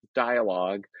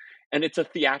dialogue, and it's a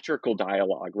theatrical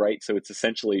dialogue, right? So it's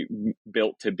essentially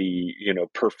built to be,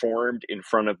 performed in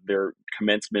front of their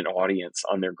commencement audience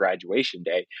on their graduation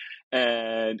day.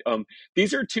 And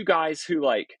these are two guys who,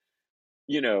 like,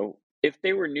 if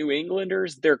they were New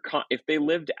Englanders, if they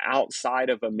lived outside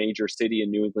of a major city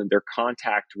in New England, their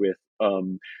contact with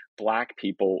Black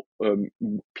people,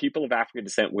 people of African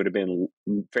descent, would have been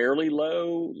fairly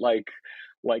low. Like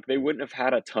they wouldn't have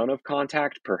had a ton of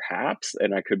contact, perhaps.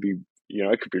 And I could be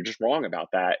just wrong about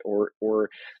that. Or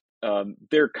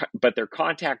their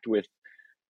contact with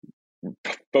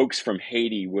folks from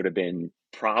Haiti would have been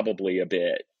probably a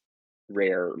bit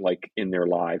rare, like in their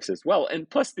lives as well. And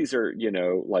plus these are,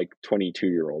 like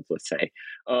 22-year-olds, let's say,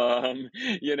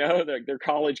 they're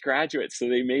college graduates. So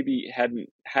they maybe hadn't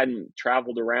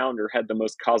traveled around or had the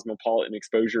most cosmopolitan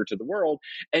exposure to the world.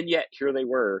 And yet here they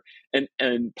were,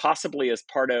 and possibly as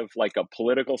part of like a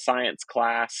political science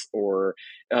class, or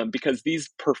because these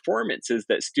performances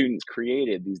that students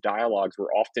created, these dialogues,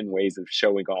 were often ways of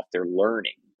showing off their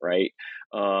learning, right?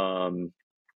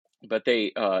 But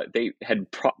they had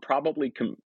probably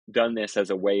done this as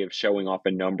a way of showing off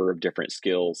a number of different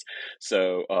skills.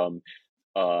 So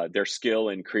their skill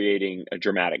in creating a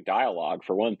dramatic dialogue,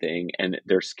 for one thing, and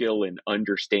their skill in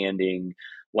understanding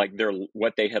like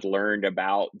what they had learned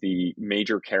about the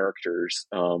major characters,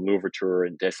 Louverture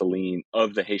and Dessalines,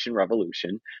 of the Haitian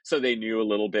Revolution. So they knew a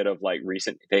little bit of like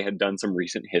they had done some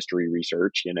recent history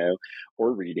research,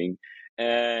 or reading.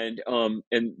 And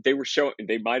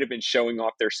they might have been showing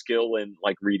off their skill in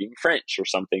like reading French or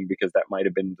something, because that might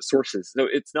have been the sources. So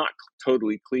it's not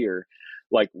totally clear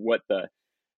like what the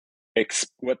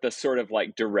sort of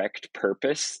like direct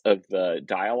purpose of the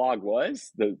dialogue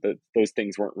was. Those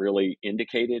things weren't really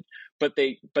indicated, but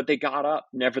they got up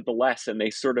nevertheless, and they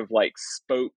sort of like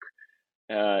spoke.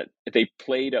 They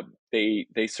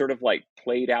sort of like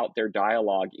played out their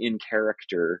dialogue in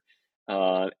character,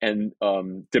 and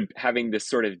having this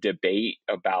sort of debate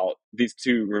about these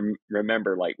two.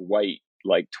 Remember, like white,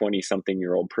 like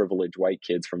 20-something-year-old privileged white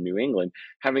kids from New England,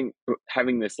 having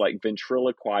this like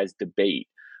ventriloquized debate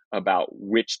about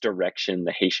which direction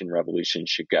the Haitian Revolution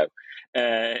should go,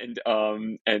 and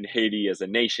Haiti as a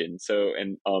nation. So,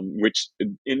 and which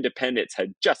independence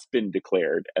had just been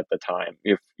declared at the time,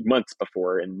 if months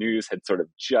before, and news had sort of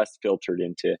just filtered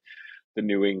into the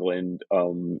New England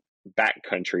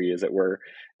backcountry, as it were.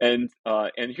 And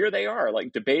here they are,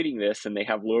 like debating this, and they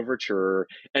have Louverture,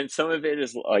 and some of it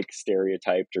is like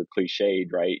stereotyped or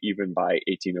cliched, right? Even by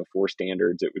 1804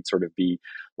 standards, it would sort of be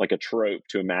like a trope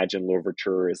to imagine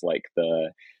Louverture as like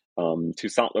the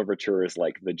Toussaint Louverture is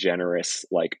like the generous,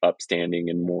 like upstanding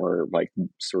and more like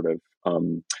sort of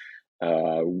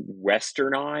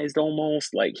westernized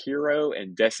almost like hero,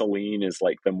 and Dessalines is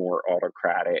like the more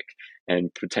autocratic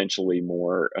and potentially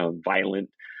more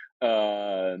violent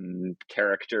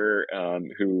character,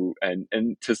 who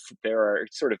there are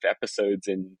sort of episodes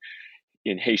in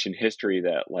Haitian history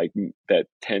that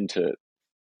tend to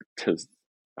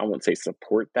I won't say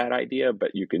support that idea,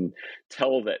 but you can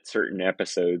tell that certain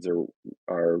episodes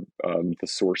are the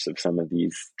source of some of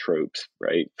these tropes,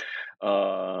 right?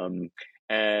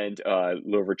 And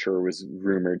Louverture was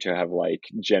rumored to have like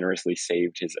generously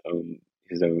saved his own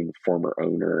former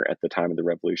owner at the time of the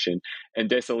revolution, and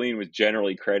Dessalines was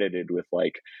generally credited with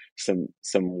like some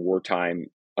wartime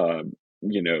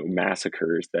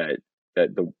massacres that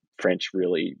the French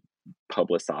really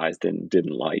publicized and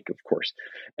didn't like, of course.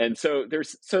 And so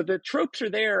the tropes are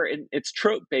there, and it's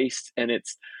trope based, and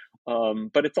it's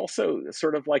but it's also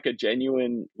sort of like a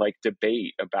genuine like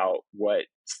debate about what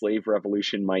slave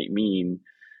revolution might mean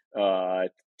in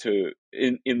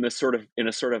a sort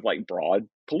of like broad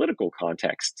political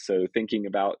context. So thinking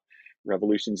about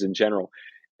revolutions in general.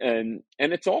 And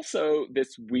it's also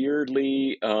this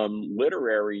weirdly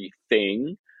literary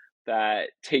thing that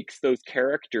takes those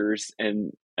characters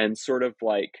and sort of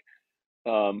like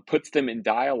puts them in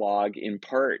dialogue, in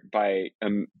part by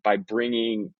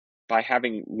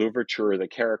having Louverture, the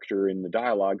character in the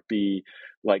dialogue, be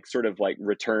like sort of like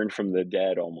returned from the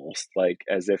dead, almost like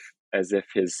as if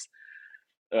his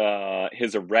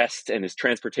arrest and his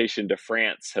transportation to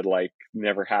France had like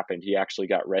never happened. He actually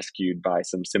got rescued by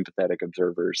some sympathetic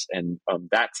observers, and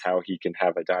that's how he can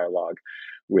have a dialogue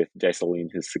with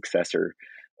Dessalines, his successor.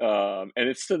 And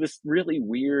it's so this really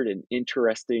weird and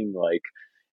interesting like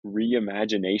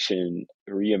reimagining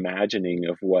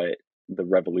of what the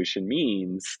revolution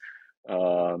means,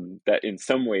 that in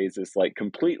some ways is like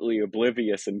completely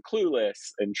oblivious and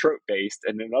clueless and trope based,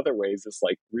 and in other ways is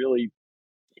like really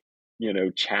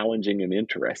challenging and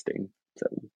interesting. So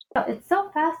It's so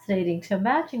fascinating to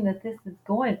imagine that this is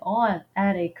going on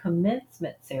at a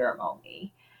commencement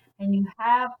ceremony, and you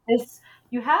have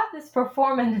this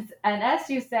performance, and as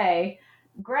you say,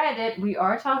 granted, we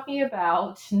are talking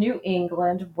about New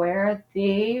England, where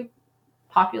the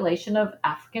population of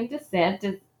African descent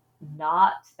is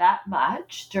not that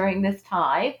much during this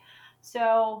time.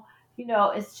 So,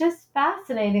 it's just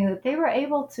fascinating that they were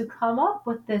able to come up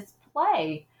with this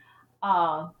play,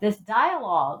 this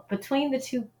dialogue between the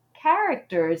two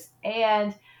characters,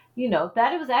 and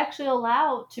that it was actually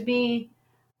allowed to be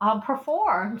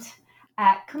performed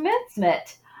at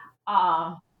commencement.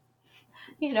 Uh,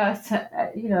 so,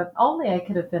 if only I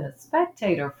could have been a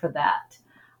spectator for that.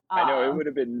 I know Um,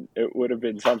 it would have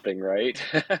been something, right?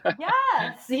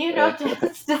 yes, Uh,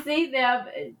 just to see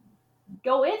them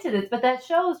go into this, but that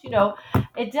shows,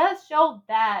 it does show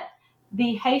that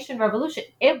the Haitian Revolution,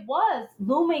 it was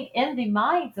looming in the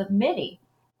minds of many,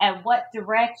 and what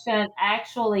direction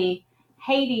actually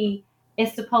Haiti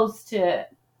is supposed to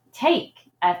take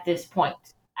at this point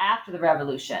after the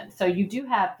revolution. So you do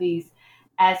have these,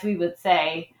 as we would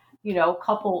say,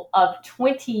 couple of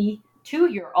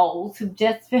 22-year-olds who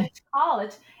just finished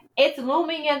college. It's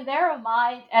looming in their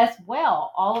mind as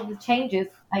well. All of the changes,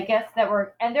 I guess,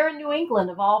 and they're in New England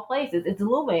of all places. It's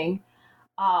looming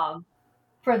um,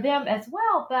 for them as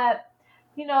well. But,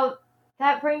 you know,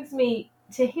 that brings me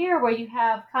to here where you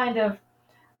have kind of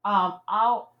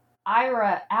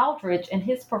Ira Aldridge and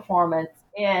his performance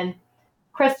in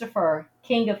Christopher,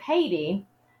 King of Haiti.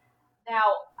 Now,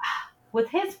 with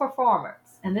his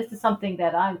performance, and this is something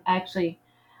that I'm actually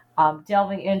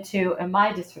delving into in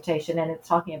my dissertation, and it's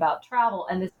talking about travel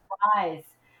and this rise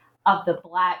of the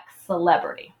Black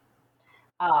celebrity.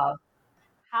 Uh,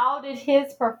 how did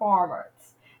his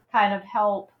performance kind of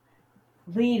help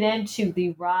lead into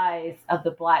the rise of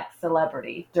the Black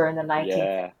celebrity during the 19th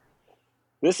century?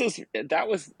 yeah. That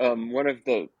was one of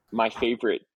the my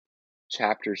favorite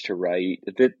chapters to write.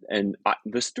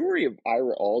 The story of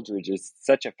Ira Aldridge is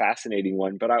such a fascinating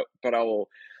one. But I will,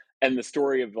 and the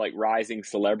story of like rising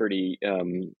celebrity,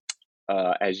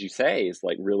 as you say, is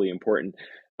like really important.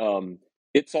 Um,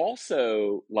 it's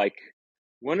also like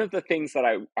one of the things that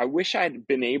I wish I'd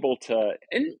been able to,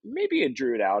 and maybe I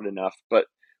drew it out enough, but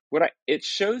it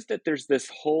shows that there's this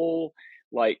whole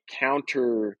like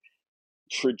counter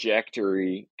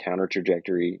trajectory,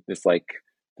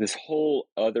 this whole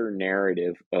other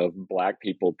narrative of Black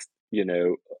people, in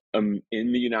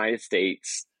the United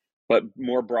States, but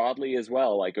more broadly as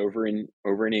well, like over in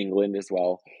England as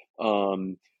well,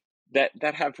 um, that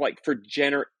have like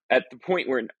at the point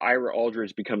where Ira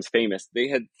Aldridge becomes famous, they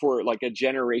had for like a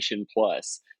generation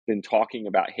plus been talking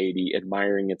about Haiti,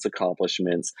 admiring its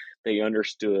accomplishments. They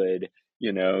understood,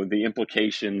 the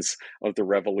implications of the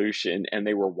revolution, and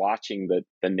they were watching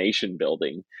the nation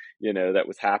building, that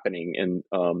was happening, and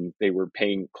they were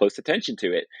paying close attention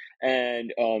to it.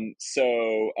 And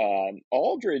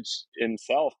Aldridge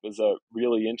himself is a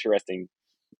really interesting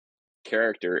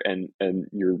character, and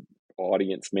your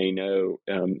audience may know,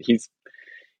 he's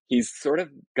sort of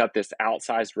got this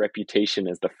outsized reputation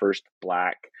as the first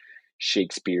Black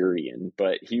Shakespearean,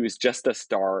 but he was just a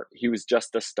star. He was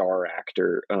just a star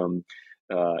actor.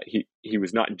 He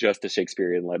was not just a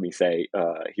Shakespearean. Let me say,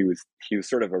 he was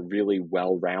sort of a really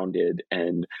well-rounded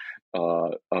and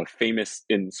famous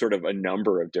in sort of a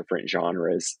number of different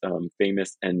genres.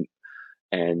 Famous and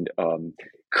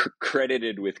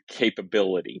credited with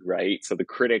capability, right? So the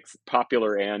critics,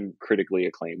 popular and critically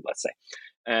acclaimed, let's say.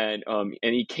 And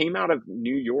he came out of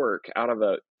New York, out of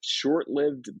a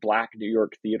short-lived Black New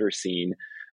York theater scene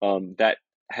that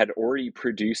had already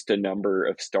produced a number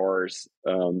of stars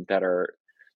that are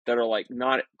like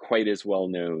not quite as well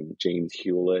known. James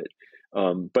Hewlett,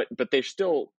 but they're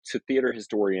still, to theater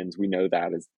historians, we know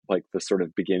that as like the sort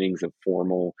of beginnings of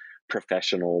formal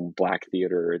professional Black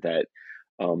theater that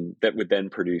would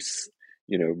then produce,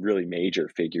 really major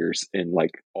figures in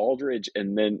like Aldridge,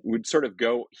 and then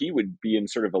he would be in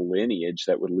sort of a lineage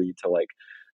that would lead to like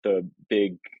the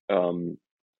big um,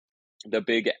 the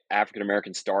big African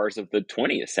American stars of the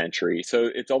 20th century. So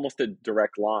it's almost a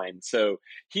direct line. So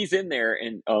he's in there,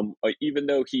 and even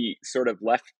though he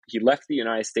left the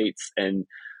United States and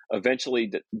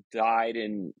eventually died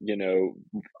in,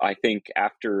 I think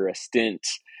after a stint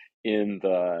in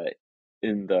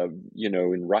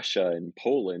in Russia and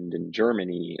Poland and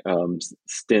Germany,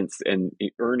 stints, and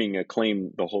earning acclaim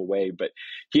the whole way. But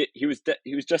he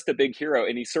was just a big hero,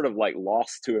 and he's sort of like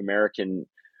lost to American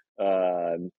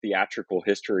theatrical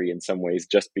history in some ways,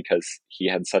 just because he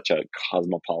had such a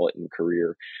cosmopolitan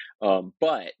career.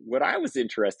 But what I was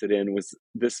interested in was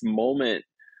this moment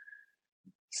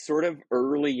sort of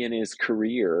early in his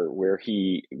career where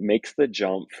he makes the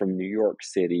jump from New York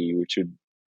City,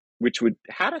 which would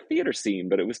had a theater scene,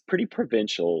 but it was pretty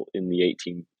provincial in the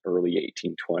early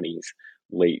 1820s,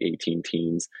 late 18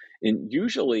 teens. And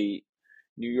usually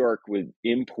New York would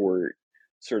import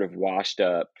sort of washed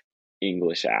up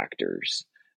English actors.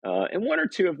 And one or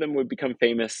two of them would become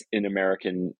famous in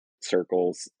American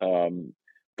circles.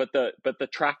 But the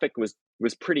traffic was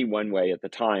pretty one way at the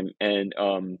time. And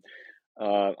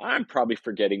I'm probably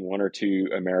forgetting one or two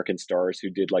American stars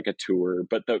who did like a tour,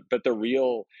 but the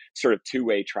real sort of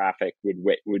two-way traffic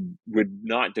would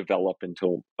not develop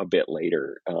until a bit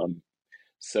later.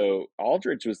 So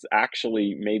Aldridge was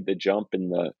actually made the jump in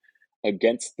the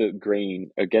against the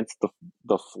grain, against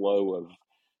the flow of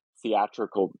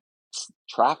theatrical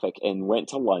traffic, and went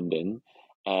to London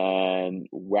and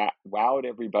wowed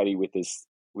everybody with his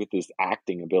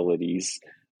acting abilities,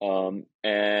 and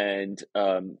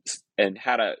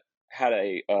had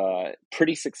a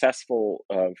pretty successful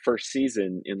first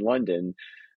season in London,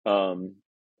 um,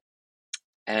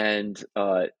 and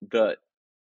the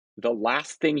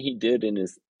last thing he did in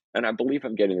his, and I believe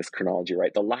I'm getting this chronology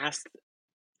right, the last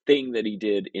thing that he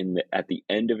did at the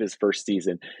end of his first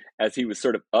season, as he was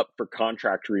sort of up for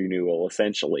contract renewal,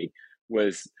 essentially,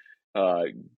 was uh,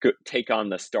 take on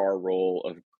the star role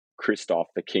of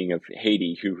Christophe, the King of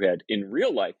Haiti, who had in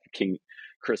real life, King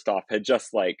Christophe had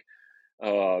just like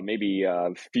maybe a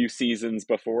few seasons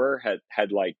before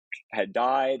had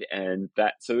died, and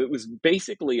that, so it was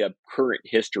basically a current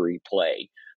history play,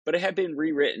 but it had been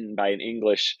rewritten by an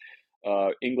English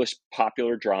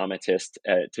popular dramatist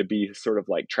to be sort of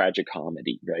like tragic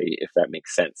comedy, right? If that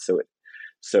makes sense.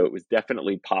 So it was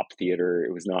definitely pop theater.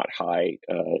 It was not high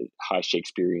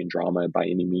Shakespearean drama by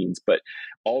any means, but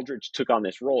Aldrich took on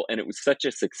this role, and it was such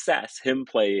a success, him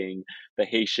playing the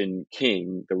Haitian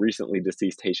king, the recently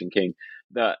deceased Haitian king,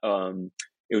 that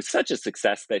it was such a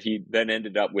success that he then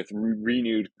ended up with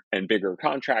renewed and bigger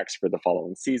contracts for the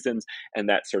following seasons, and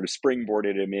that sort of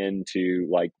springboarded him into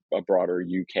like a broader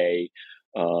UK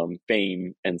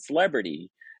fame and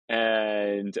celebrity.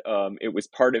 And it was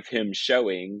part of him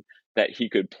showing that he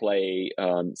could play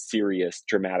serious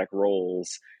dramatic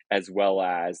roles, as well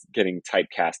as getting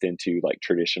typecast into like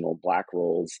traditional Black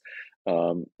roles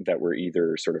that were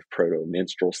either sort of proto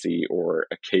minstrelsy or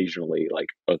occasionally like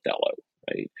Othello,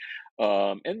 right?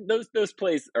 And those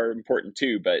plays are important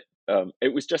too, but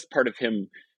it was just part of him.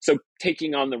 So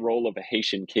taking on the role of a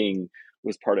Haitian king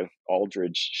was part of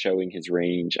Aldridge showing his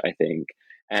range, I think,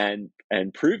 and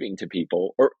proving to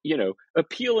people, or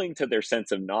appealing to their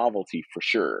sense of novelty for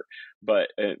sure, but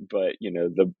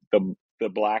the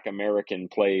Black American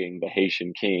playing the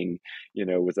Haitian king,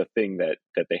 was a thing that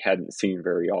they hadn't seen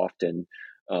very often,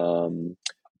 um,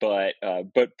 but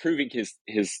proving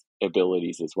his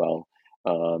abilities as well.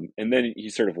 And then he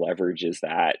sort of leverages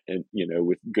that, and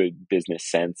with good business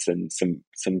sense and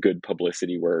some good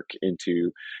publicity work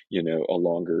into a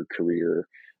longer career.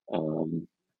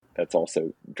 That's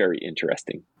also very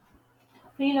interesting.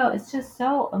 But, it's just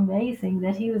so amazing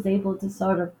that he was able to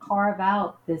sort of carve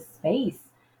out this space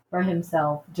for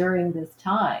himself during this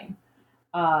time.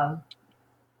 Um,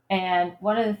 and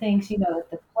one of the things, that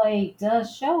the play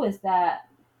does show is that,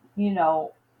 you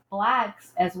know,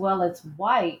 blacks as well as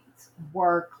whites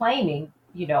were claiming,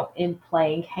 in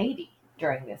playing Haiti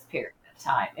during this period of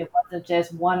time. It wasn't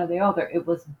just one or the other, it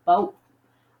was both.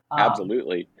 Um,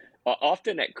 Absolutely.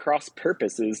 Often at cross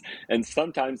purposes, and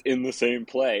sometimes in the same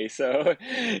play. So,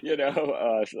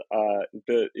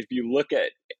 the if you look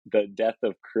at the death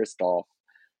of Christoph,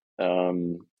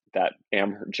 um, that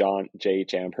John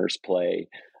J.H. Amherst play,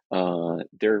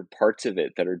 there are parts of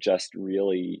it that are just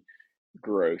really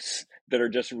gross, that are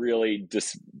just really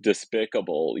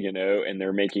despicable, and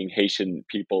they're making Haitian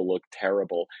people look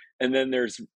terrible. And then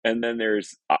there's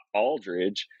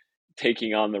Aldridge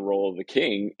taking on the role of the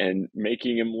king and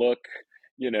making him look,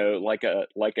 like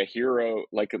a hero,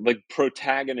 like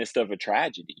protagonist of a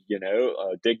tragedy,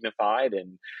 dignified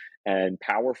and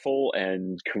powerful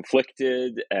and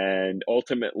conflicted, and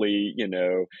ultimately,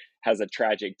 has a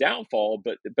tragic downfall,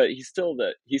 but he's still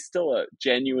a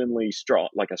genuinely strong,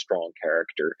 like a strong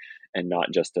character, and not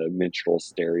just a minstrel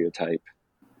stereotype.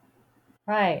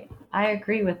 right. I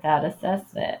agree with that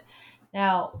assessment.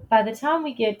 Now, by the time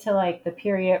we get to like the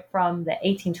period from the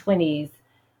 1820s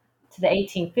to the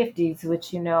 1850s,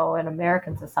 which, in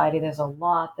American society, there's a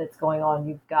lot that's going on.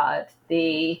 You've got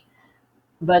the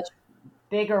much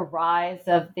bigger rise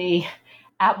of the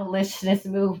abolitionist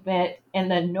movement in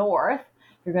the North.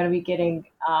 You're going to be getting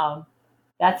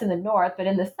that's in the North, but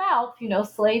in the South,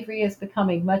 slavery is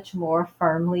becoming much more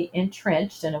firmly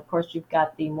entrenched. And of course, you've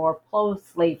got the more pro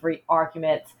slavery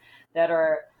arguments that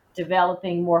are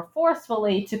developing more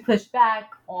forcefully to push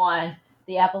back on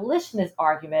the abolitionist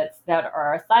arguments that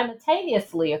are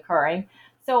simultaneously occurring.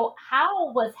 So,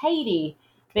 how was Haiti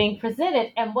being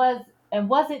presented, and was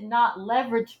it not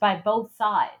leveraged by both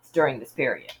sides during this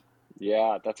period?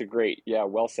 Yeah, yeah,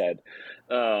 well said.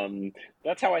 Um,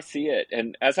 that's how I see it.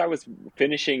 And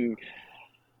finishing,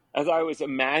 as I was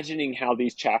imagining how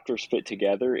these chapters fit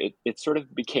together, it sort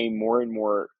of became more and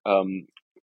more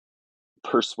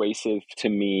persuasive to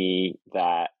me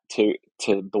that to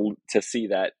see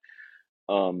that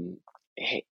um,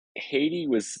 Haiti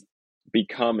was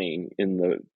becoming, in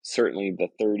the certainly the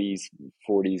 30s,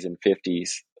 40s, and 50s,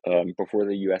 before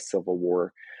the U.S. Civil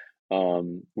War,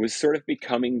 was sort of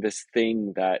becoming this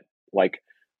thing that, like,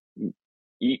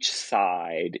 each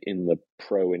side in the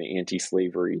pro and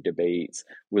anti-slavery debates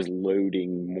was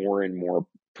loading more and more,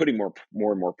 putting more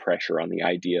and more pressure on the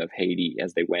idea of Haiti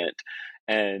as they went.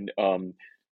 And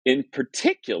in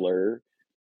particular,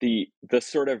 the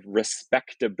sort of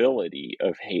respectability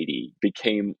of Haiti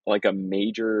became like a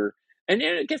major, and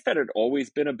I guess that had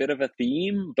always been a bit of a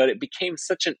theme, but it became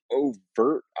such an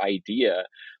overt idea.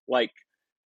 Like,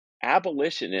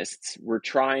 abolitionists were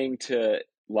trying to,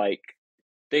 like,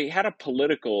 they had a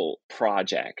political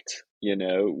project,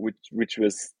 which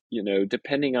was,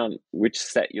 depending on which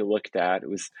set you looked at, it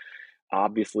was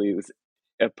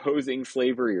opposing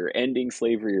slavery or ending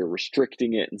slavery or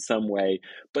restricting it in some way.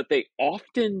 But they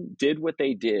often did what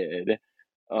they did.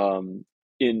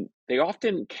 They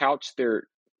often couched their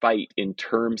fight in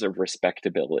terms of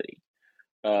respectability.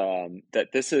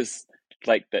 That this is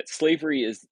like that slavery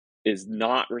is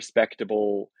not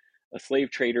respectable.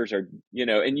 Slave traders are,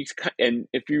 and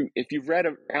if you've read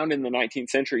around in the 19th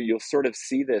century, you'll sort of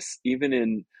see this even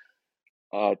in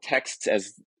texts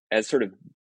as sort of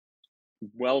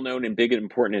well known and big and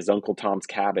important as Uncle Tom's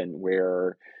Cabin,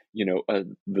 where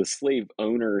the slave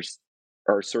owners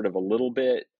are sort of a little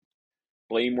bit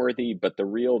blameworthy, but the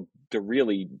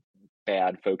really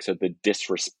bad folks are the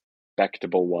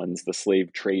disrespectable ones, the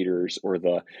slave traders or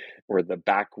the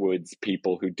backwoods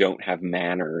people who don't have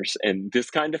manners and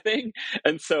this kind of thing.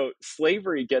 And so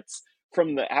slavery gets,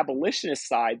 from the abolitionist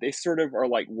side, they sort of are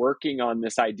like working on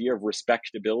this idea of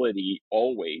respectability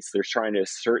always. They're trying to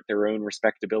assert their own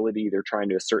respectability. They're trying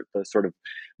to assert the sort of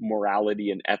morality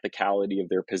and ethicality of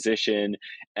their position.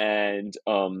 And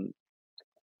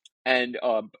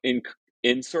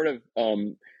in sort of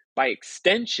by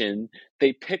extension,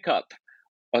 they pick up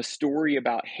a story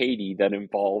about Haiti that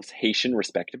involves Haitian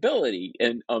respectability.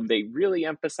 And they really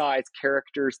emphasize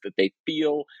characters that they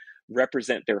feel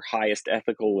represent their highest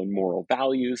ethical and moral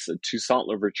values. So Toussaint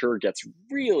Louverture gets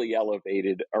really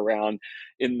elevated around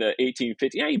in the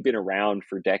 1850s. He'd been around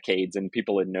for decades, and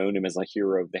people had known him as a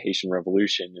hero of the Haitian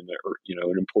Revolution and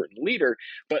an important leader.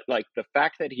 But like the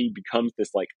fact that he becomes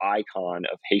this like icon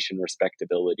of Haitian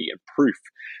respectability and proof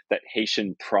that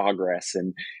Haitian progress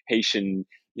and Haitian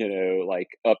like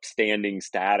upstanding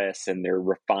status and their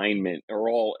refinement are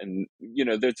all, and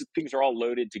those things are all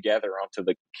loaded together onto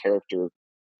the character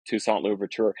Toussaint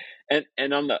Louverture.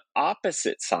 And on the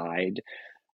opposite side,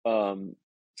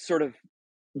 sort of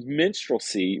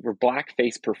minstrelsy or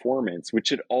blackface performance, which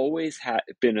had always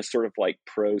been a sort of like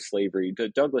pro-slavery.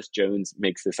 Douglas Jones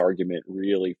makes this argument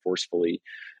really forcefully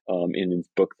in his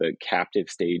book, The Captive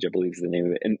Stage, I believe is the name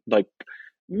of it. And like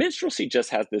minstrelsy just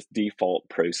has this default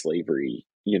pro-slavery,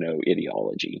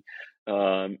 ideology.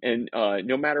 And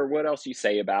no matter what else you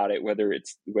say about it, whether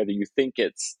you think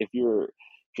if you're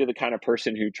the kind of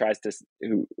person who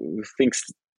thinks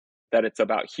that it's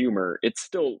about humor, it's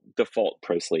still default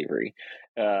pro-slavery,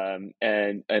 and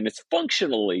it's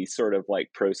functionally sort of like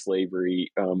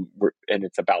pro-slavery, and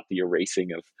it's about the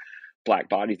erasing of Black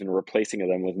bodies and replacing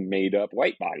them with made up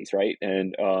white bodies, right?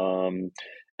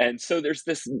 And so there's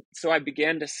this. So I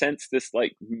began to sense this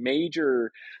like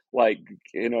major, like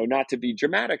not to be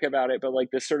dramatic about it, but like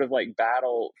this sort of like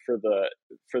battle for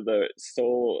the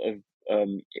soul of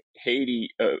Haiti,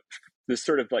 this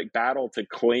sort of like battle to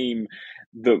claim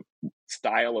the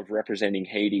style of representing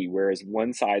Haiti, whereas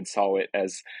one side saw it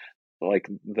as like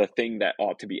the thing that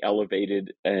ought to be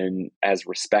elevated and as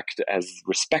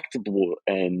respectable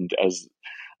and as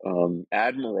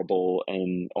admirable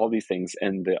and all these things,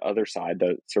 and the other side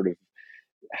that sort of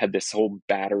had this whole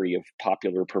battery of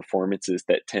popular performances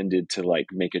that tended to like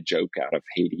make a joke out of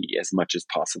Haiti as much as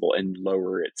possible and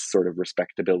lower its sort of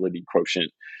respectability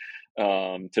quotient,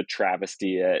 to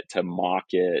travesty it, to mock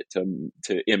it,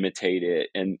 to imitate it.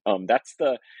 And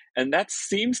that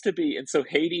seems to be, and so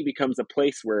Haiti becomes a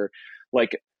place where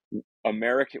like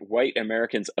white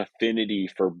Americans' affinity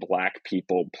for Black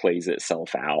people plays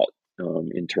itself out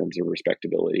in terms of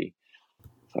respectability.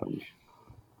 So.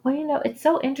 Well, it's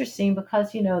so interesting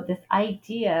because, this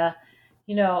idea,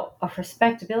 of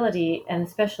respectability and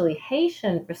especially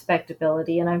Haitian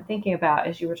respectability. And I'm thinking about,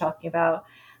 as you were talking about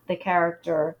the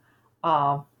character,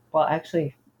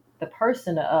 actually the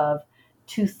person of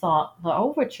Toussaint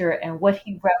Louverture and what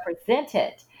he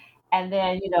represented. And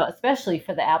then, especially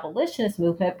for the abolitionist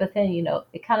movement, but then,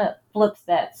 it kind of flips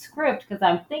that script because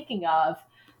I'm thinking of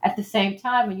at the same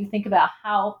time when you think about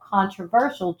how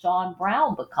controversial John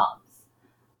Brown becomes.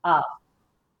 Uh,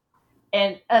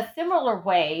 in a similar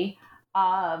way,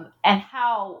 and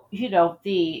how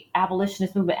the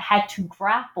abolitionist movement had to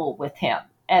grapple with him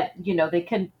and they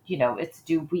can, it's,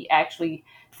 do we actually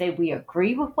say we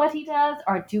agree with what he does,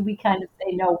 or do we kind of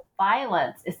say no,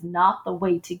 violence is not the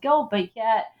way to go? But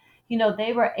yet,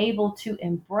 they were able to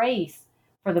embrace,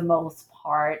 for the most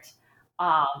part,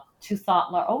 um,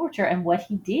 Toussaint L'Ouverture and what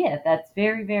he did. That's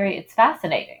very, very, it's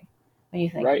fascinating when you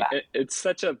think Right. about It's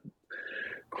such a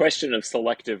question of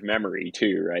selective memory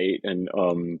too, right? And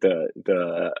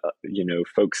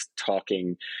folks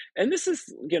talking, and this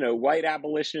is white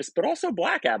abolitionists, but also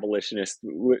black abolitionists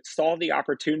saw the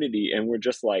opportunity and were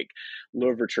just like,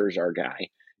 Louverture's our guy,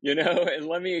 and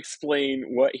let me explain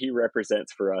what he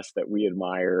represents for us that we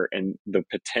admire, and the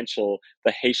potential,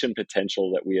 the Haitian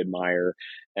potential that we admire.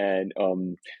 And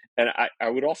I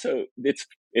would also, it's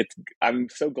I'm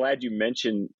so glad you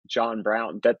mentioned John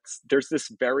Brown. There's this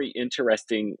very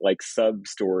interesting like sub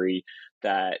story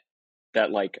that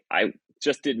like I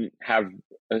just didn't have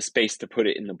a space to put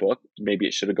it in the book. Maybe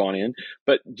it should have gone in.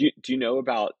 But do you know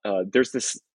about there's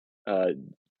this uh,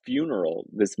 funeral,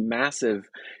 this massive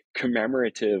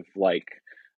commemorative like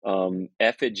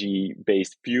effigy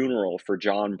based funeral for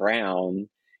John Brown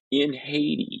in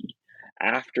Haiti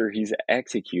after he's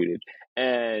executed.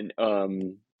 And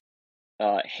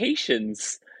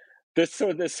Haitians, this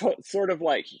sort of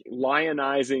like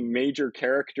lionizing major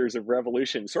characters of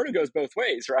revolution sort of goes both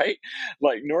ways, right?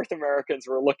 Like North Americans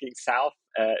were looking south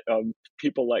at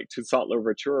people like Toussaint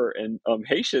Louverture, and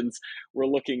Haitians were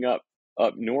looking up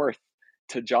north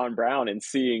to John Brown and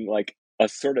seeing like a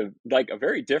sort of like a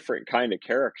very different kind of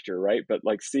character, right? But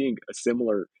like seeing a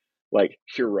similar like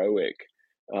heroic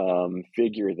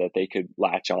figure that they could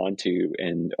latch onto,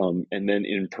 and then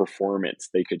in performance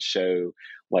they could show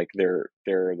like their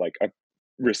like a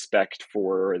respect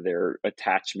for their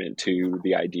attachment to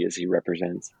the ideas he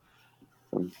represents.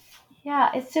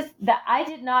 Yeah, it's just that I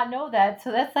did not know that.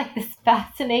 So that's like this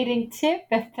fascinating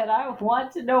tidbit that I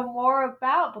want to know more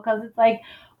about, because it's like,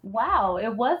 wow,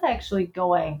 it was actually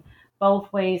going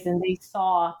both ways, and they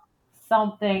saw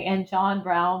something in John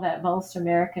Brown that most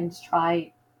Americans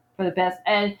try for the best.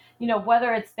 And,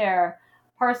 whether it's their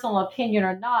personal opinion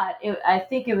or not, I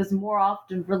think it was more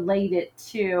often related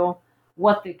to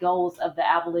what the goals of the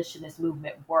abolitionist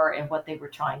movement were and what they were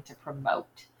trying to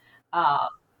promote. Um,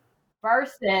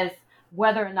 Versus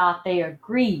whether or not they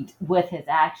agreed with his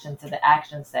actions and the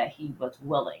actions that he was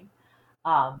willing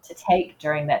to take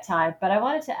during that time. But I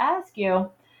wanted to ask you,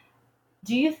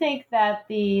 do you think that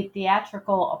the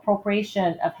theatrical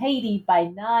appropriation of Haiti by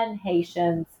non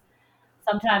Haitians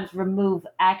sometimes remove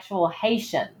actual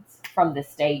Haitians from the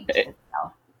stage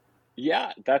itself?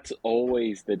 Yeah, that's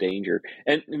always the danger.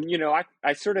 And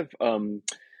I sort of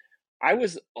I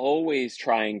was always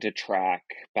trying to track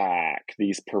back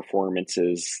these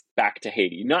performances back to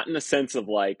Haiti, not in the sense of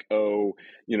like, oh,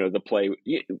 the play.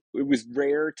 It was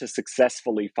rare to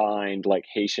successfully find like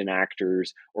Haitian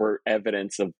actors or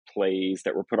evidence of plays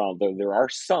that were put on, though there are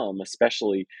some,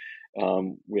 especially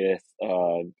um, with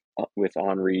uh, with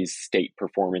Henri's state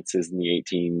performances in the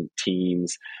 18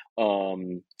 teens,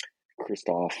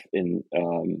 Christophe in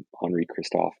Henri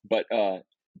Christophe. But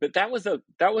that was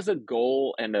a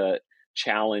goal and a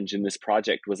challenge in this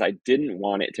project, was I didn't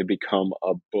want it to become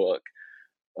a book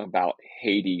about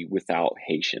Haiti without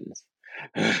Haitians.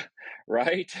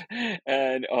 Right.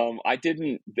 And I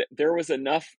didn't there was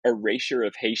enough erasure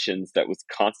of Haitians that was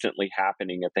constantly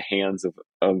happening at the hands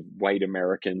of white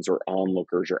Americans or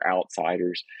onlookers or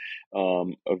outsiders of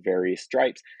various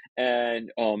stripes.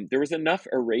 And there was enough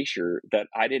erasure that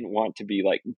I didn't want to be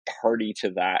like party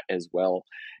to that as well,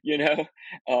 you know.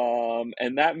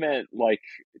 And that meant like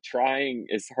trying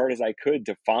as hard as I could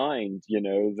to find,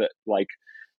 that like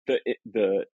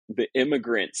the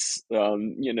immigrants,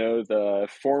 the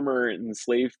former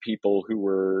enslaved people who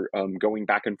were going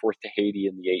back and forth to Haiti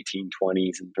in the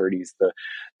 1820s and 30s,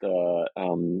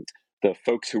 the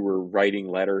folks who were writing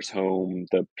letters home,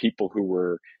 the people who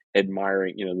were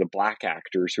admiring, the black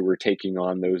actors who were taking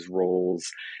on those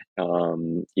roles,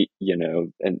 and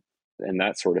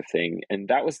that sort of thing. And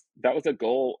that was a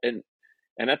goal, and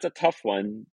that's a tough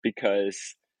one,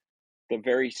 because the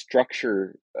very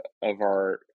structure of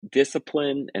our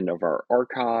discipline and of our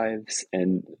archives,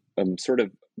 and sort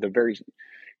of the very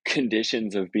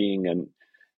conditions of being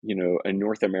a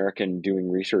North American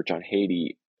doing research on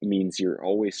Haiti means you're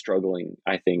always struggling,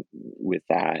 I think, with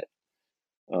that.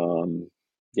 Um,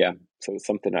 yeah, so it's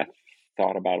something I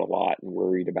thought about a lot and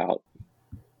worried about.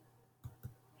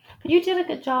 But you did a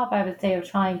good job, I would say, of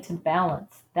trying to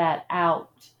balance that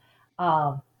out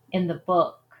um, in the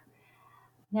book.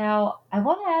 Now, I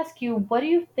want to ask you, what do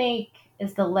you think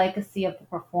is the legacy of the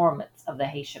performance of the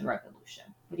Haitian Revolution?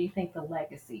 What do you think the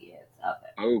legacy is of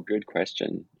it? Oh, good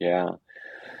question. Yeah.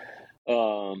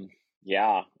 Um,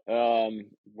 yeah.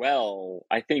 Well,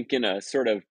 I think in a sort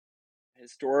of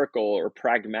historical or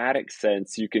pragmatic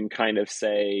sense, you can kind of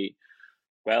say,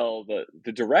 well,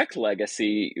 the direct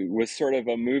legacy was sort of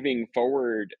a moving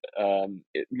forward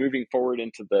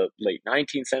into the late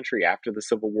 19th century after the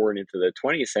Civil War and into the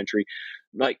 20th century.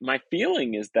 Like my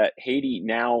feeling is that Haiti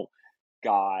now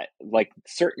got like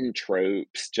certain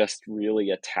tropes just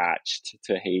really attached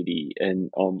to Haiti,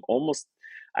 and almost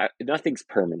nothing's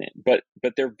permanent, but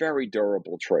they're very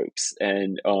durable tropes.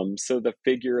 And so the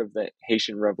figure of the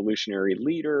Haitian revolutionary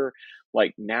leader,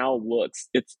 like now looks,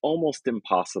 it's almost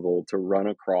impossible to run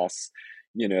across,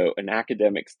 an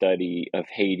academic study of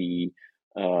Haiti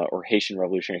or Haitian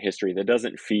revolutionary history that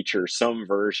doesn't feature some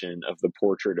version of the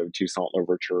portrait of Toussaint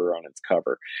Louverture on its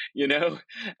cover, you know?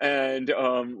 And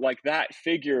like that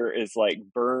figure is like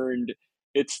burned,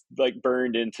 it's like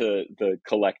burned into the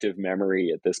collective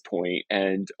memory at this point.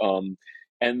 And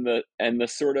the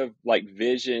sort of like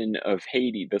vision of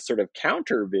Haiti, the sort of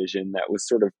counter vision that was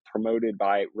sort of promoted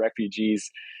by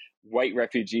white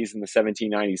refugees in the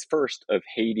 1790s first, of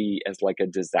Haiti as like a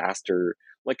disaster,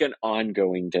 like an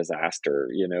ongoing disaster,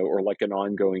 or like an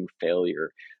ongoing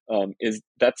failure, is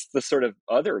that's the sort of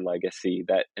other legacy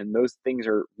and those things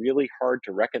are really hard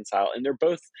to reconcile, and they're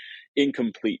both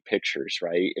incomplete pictures,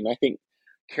 right? And I think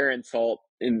Karen Salt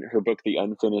in her book The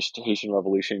Unfinished Haitian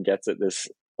Revolution gets at this.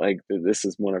 Like this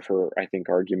is one of her, I think,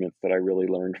 arguments that I really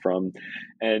learned from,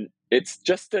 and it's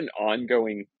just an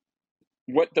ongoing,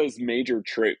 what those major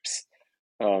tropes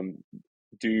um,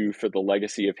 do for the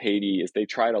legacy of Haiti is they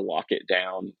try to lock it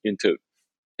down into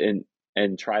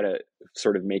and try to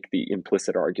sort of make the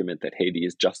implicit argument that Haiti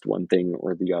is just one thing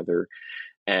or the other,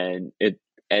 and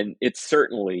it's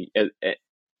certainly,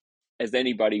 as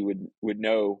anybody would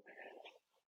know,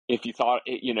 if you thought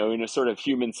it, in a sort of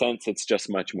human sense, it's just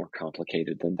much more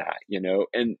complicated than that,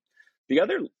 and the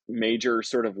other major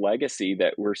sort of legacy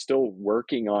that we're still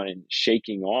working on and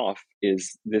shaking off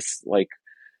is this like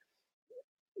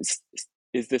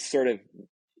is this sort of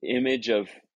image of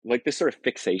like this sort of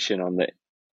fixation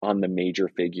on the major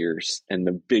figures and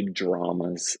the big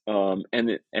dramas,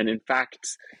 and in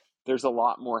fact there's a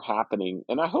lot more happening,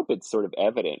 and I hope it's sort of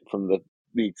evident from the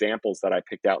examples that I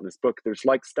picked out in this book. There's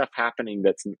like stuff happening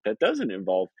that doesn't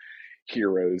involve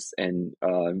heroes and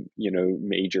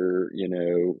major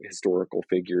historical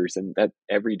figures, and that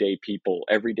everyday people,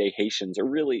 everyday Haitians are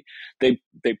really, they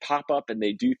pop up and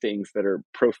they do things that are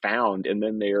profound, and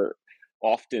then they're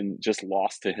often just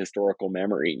lost to historical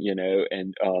memory,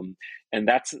 and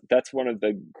that's one of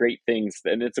the great things,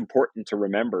 and it's important to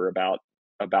remember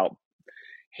about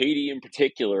Haiti in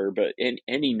particular, but in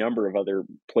any number of other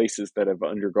places that have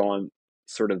undergone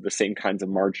sort of the same kinds of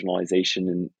marginalization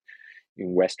in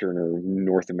Western or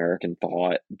North American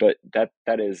thought. But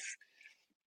that is,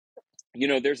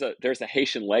 there's a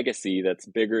Haitian legacy that's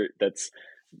bigger, that's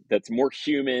more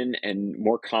human and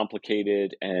more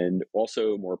complicated and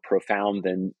also more profound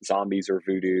than zombies or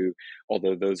voodoo,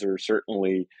 although those are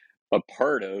certainly a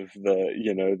part of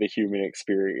the human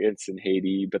experience in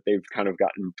Haiti, but they've kind of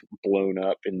gotten blown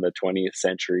up in the 20th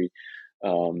century.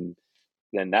 Then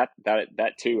that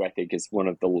too, I think, is one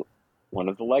of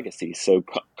the legacies. So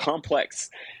complex.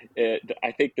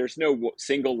 I think there's no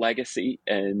single legacy,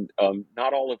 and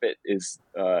not all of it is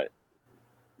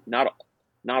not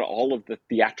not all of the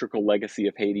theatrical legacy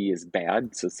of Haiti is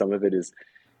bad. So some of it is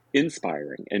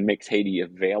inspiring and makes Haiti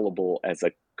available as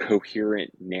a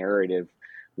coherent narrative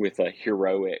with a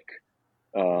heroic,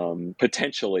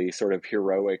 potentially sort of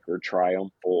heroic or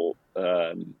triumphal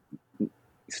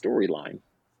storyline.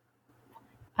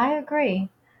 I agree.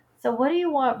 So, what do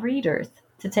you want readers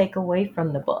to take away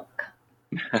from the book?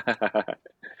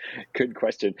 Good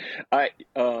question.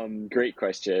 Great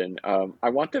question. I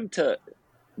want them to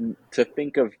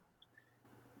think of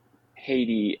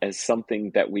Haiti as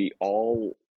something that we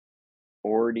all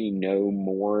already know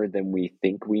more than we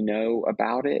think we know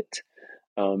about it,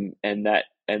 and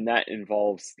that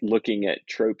involves looking at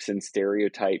tropes and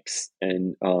stereotypes,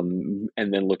 and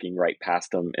then looking right past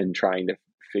them and trying to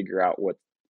figure out what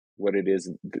it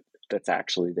is that's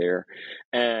actually there.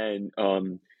 And I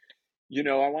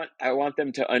want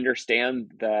them to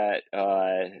understand that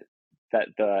that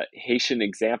the Haitian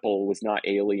example was not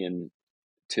alien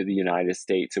to the United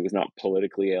States. It was not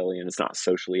politically alien. It's not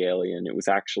socially alien. It was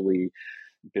actually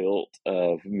built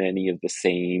of many of the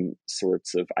same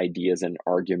sorts of ideas and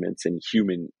arguments and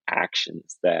human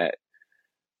actions that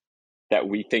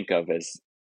we think of as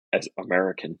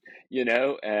American,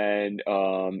 and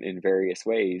in various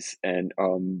ways. And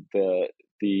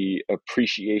the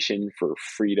appreciation for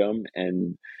freedom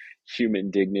and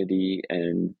human dignity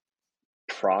and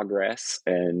progress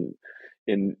and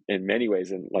in many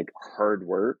ways in like hard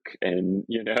work and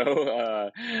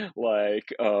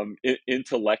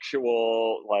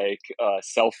intellectual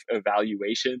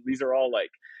self-evaluation. These are all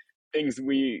like things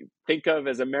we think of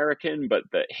as American, but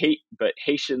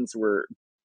Haitians were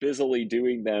busily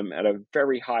doing them at a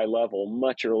very high level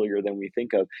much earlier than we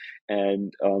think of,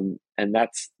 and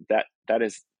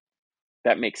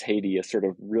that makes Haiti a sort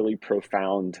of really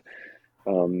profound,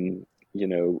 you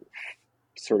know,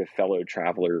 sort of fellow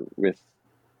traveler with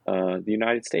the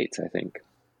United States, I think.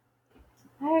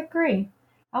 I agree.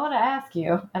 I want to ask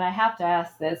you, and I have to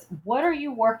ask this, what are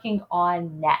you working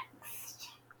on next?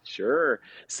 Sure.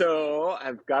 So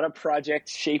I've got a project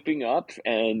shaping up,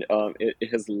 and it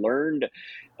has learned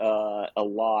a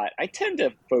lot. I tend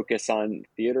to focus on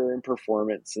theater and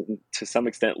performance, and to some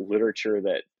extent, literature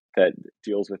that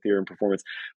deals with theater and performance.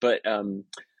 But I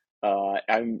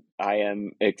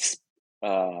am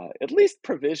at least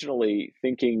provisionally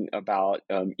thinking about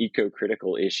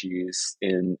eco-critical issues,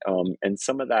 and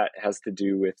some of that has to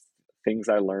do with things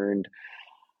I learned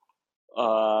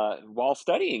while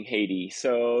studying Haiti.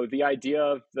 So the idea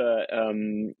of the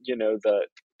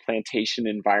plantation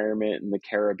environment in the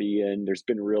Caribbean, there's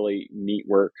been really neat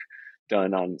work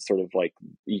done on sort of like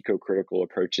eco-critical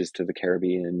approaches to the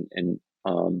Caribbean and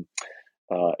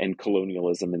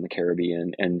colonialism in the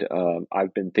Caribbean. And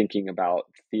I've been thinking about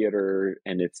theater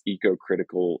and its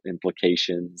eco-critical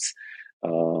implications,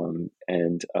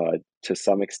 and to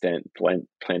some extent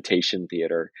plantation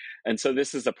theater. And so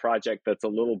this is a project that's a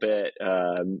little bit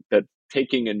that's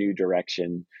taking a new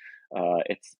direction.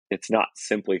 It's not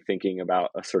simply thinking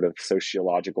about a sort of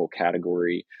sociological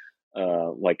category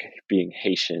like being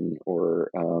Haitian or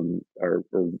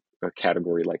a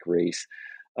category like race.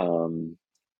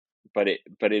 But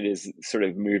it is sort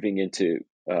of moving into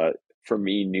for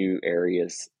me new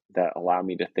areas that allow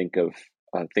me to think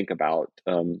about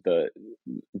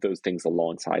those things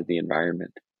alongside the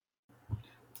environment.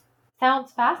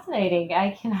 Sounds fascinating.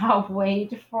 I cannot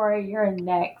wait for your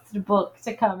next book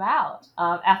to come out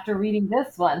after reading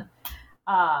this one,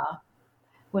 uh,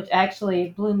 which actually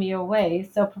blew me away.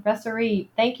 So, Professor Reed,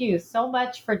 thank you so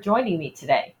much for joining me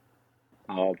today.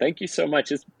 Oh, thank you so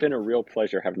much. It's been a real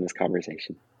pleasure having this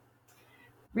conversation.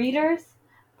 Readers,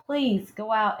 please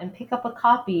go out and pick up a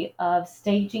copy of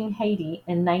Staging Haiti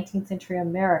in 19th Century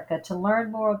America to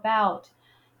learn more about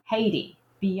Haiti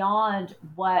beyond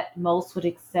what most would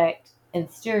expect in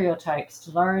stereotypes,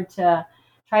 to learn to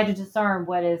try to discern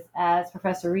what is, as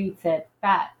Professor Reed said,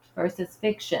 fact versus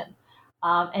fiction,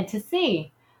 and to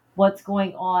see what's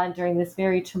going on during this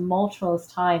very tumultuous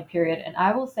time period. And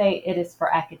I will say it is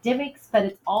for academics, but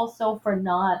it's also for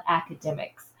non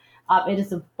academics. It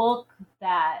is a book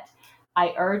that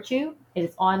I urge you, it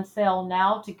is on sale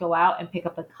now, to go out and pick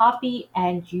up a copy,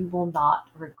 and you will not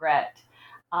regret.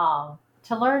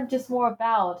 To learn just more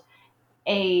about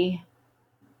a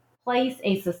place,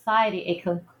 a society,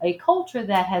 a culture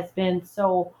that has been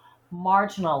so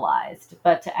marginalized,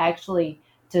 but to actually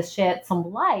to shed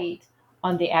some light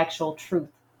on the actual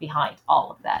truth behind all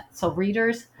of that. So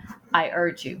readers, I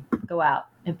urge you, go out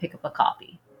and pick up a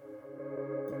copy.